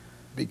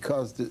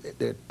because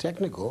they're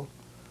technical,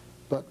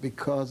 but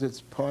because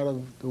it's part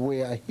of the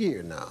way I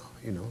hear now,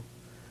 you know.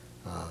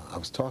 I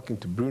was talking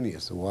to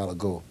Brunius a while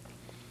ago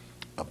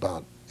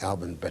about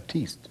Alvin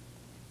Batiste.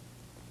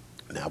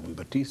 And Alvin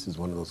Batiste is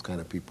one of those kind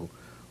of people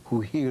who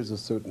hears a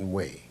certain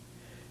way.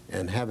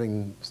 And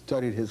having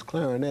studied his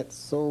clarinet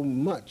so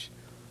much,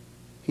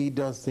 he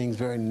does things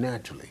very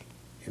naturally,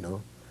 you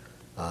know.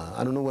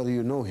 I don't know whether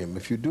you know him.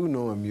 If you do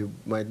know him, you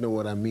might know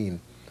what I mean.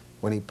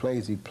 When he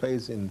plays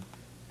in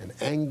an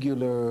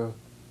angular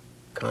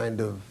kind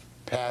of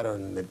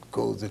pattern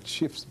that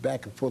shifts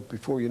back and forth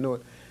before you know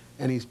it.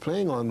 And he's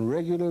playing on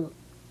regular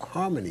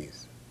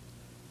harmonies,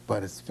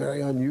 but it's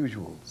very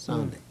unusual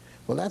sounding.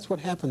 Well, that's what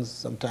happens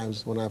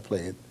sometimes when I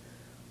play it.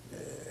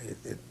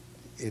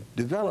 It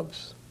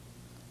develops,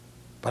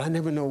 but I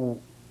never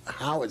know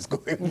how it's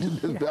going to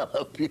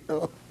develop, you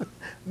know.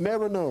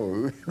 Never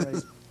know. Right.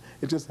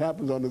 It just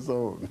happens on its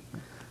own.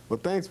 Well,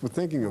 thanks for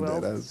thinking of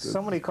that. Well,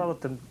 somebody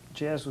called it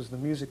jazz was the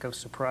music of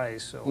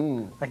surprise,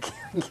 so I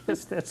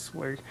guess that's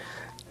where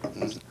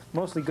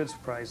mostly good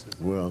surprises.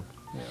 Well,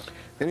 Yeah.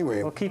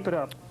 anyway. Well, keep it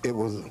up. It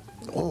was,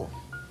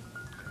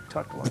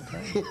 Talked a long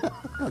time.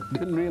 I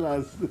didn't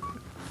realize.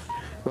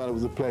 Well, it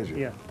was a pleasure.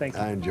 Yeah, thank you.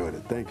 I enjoyed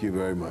it. Thank you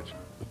very much.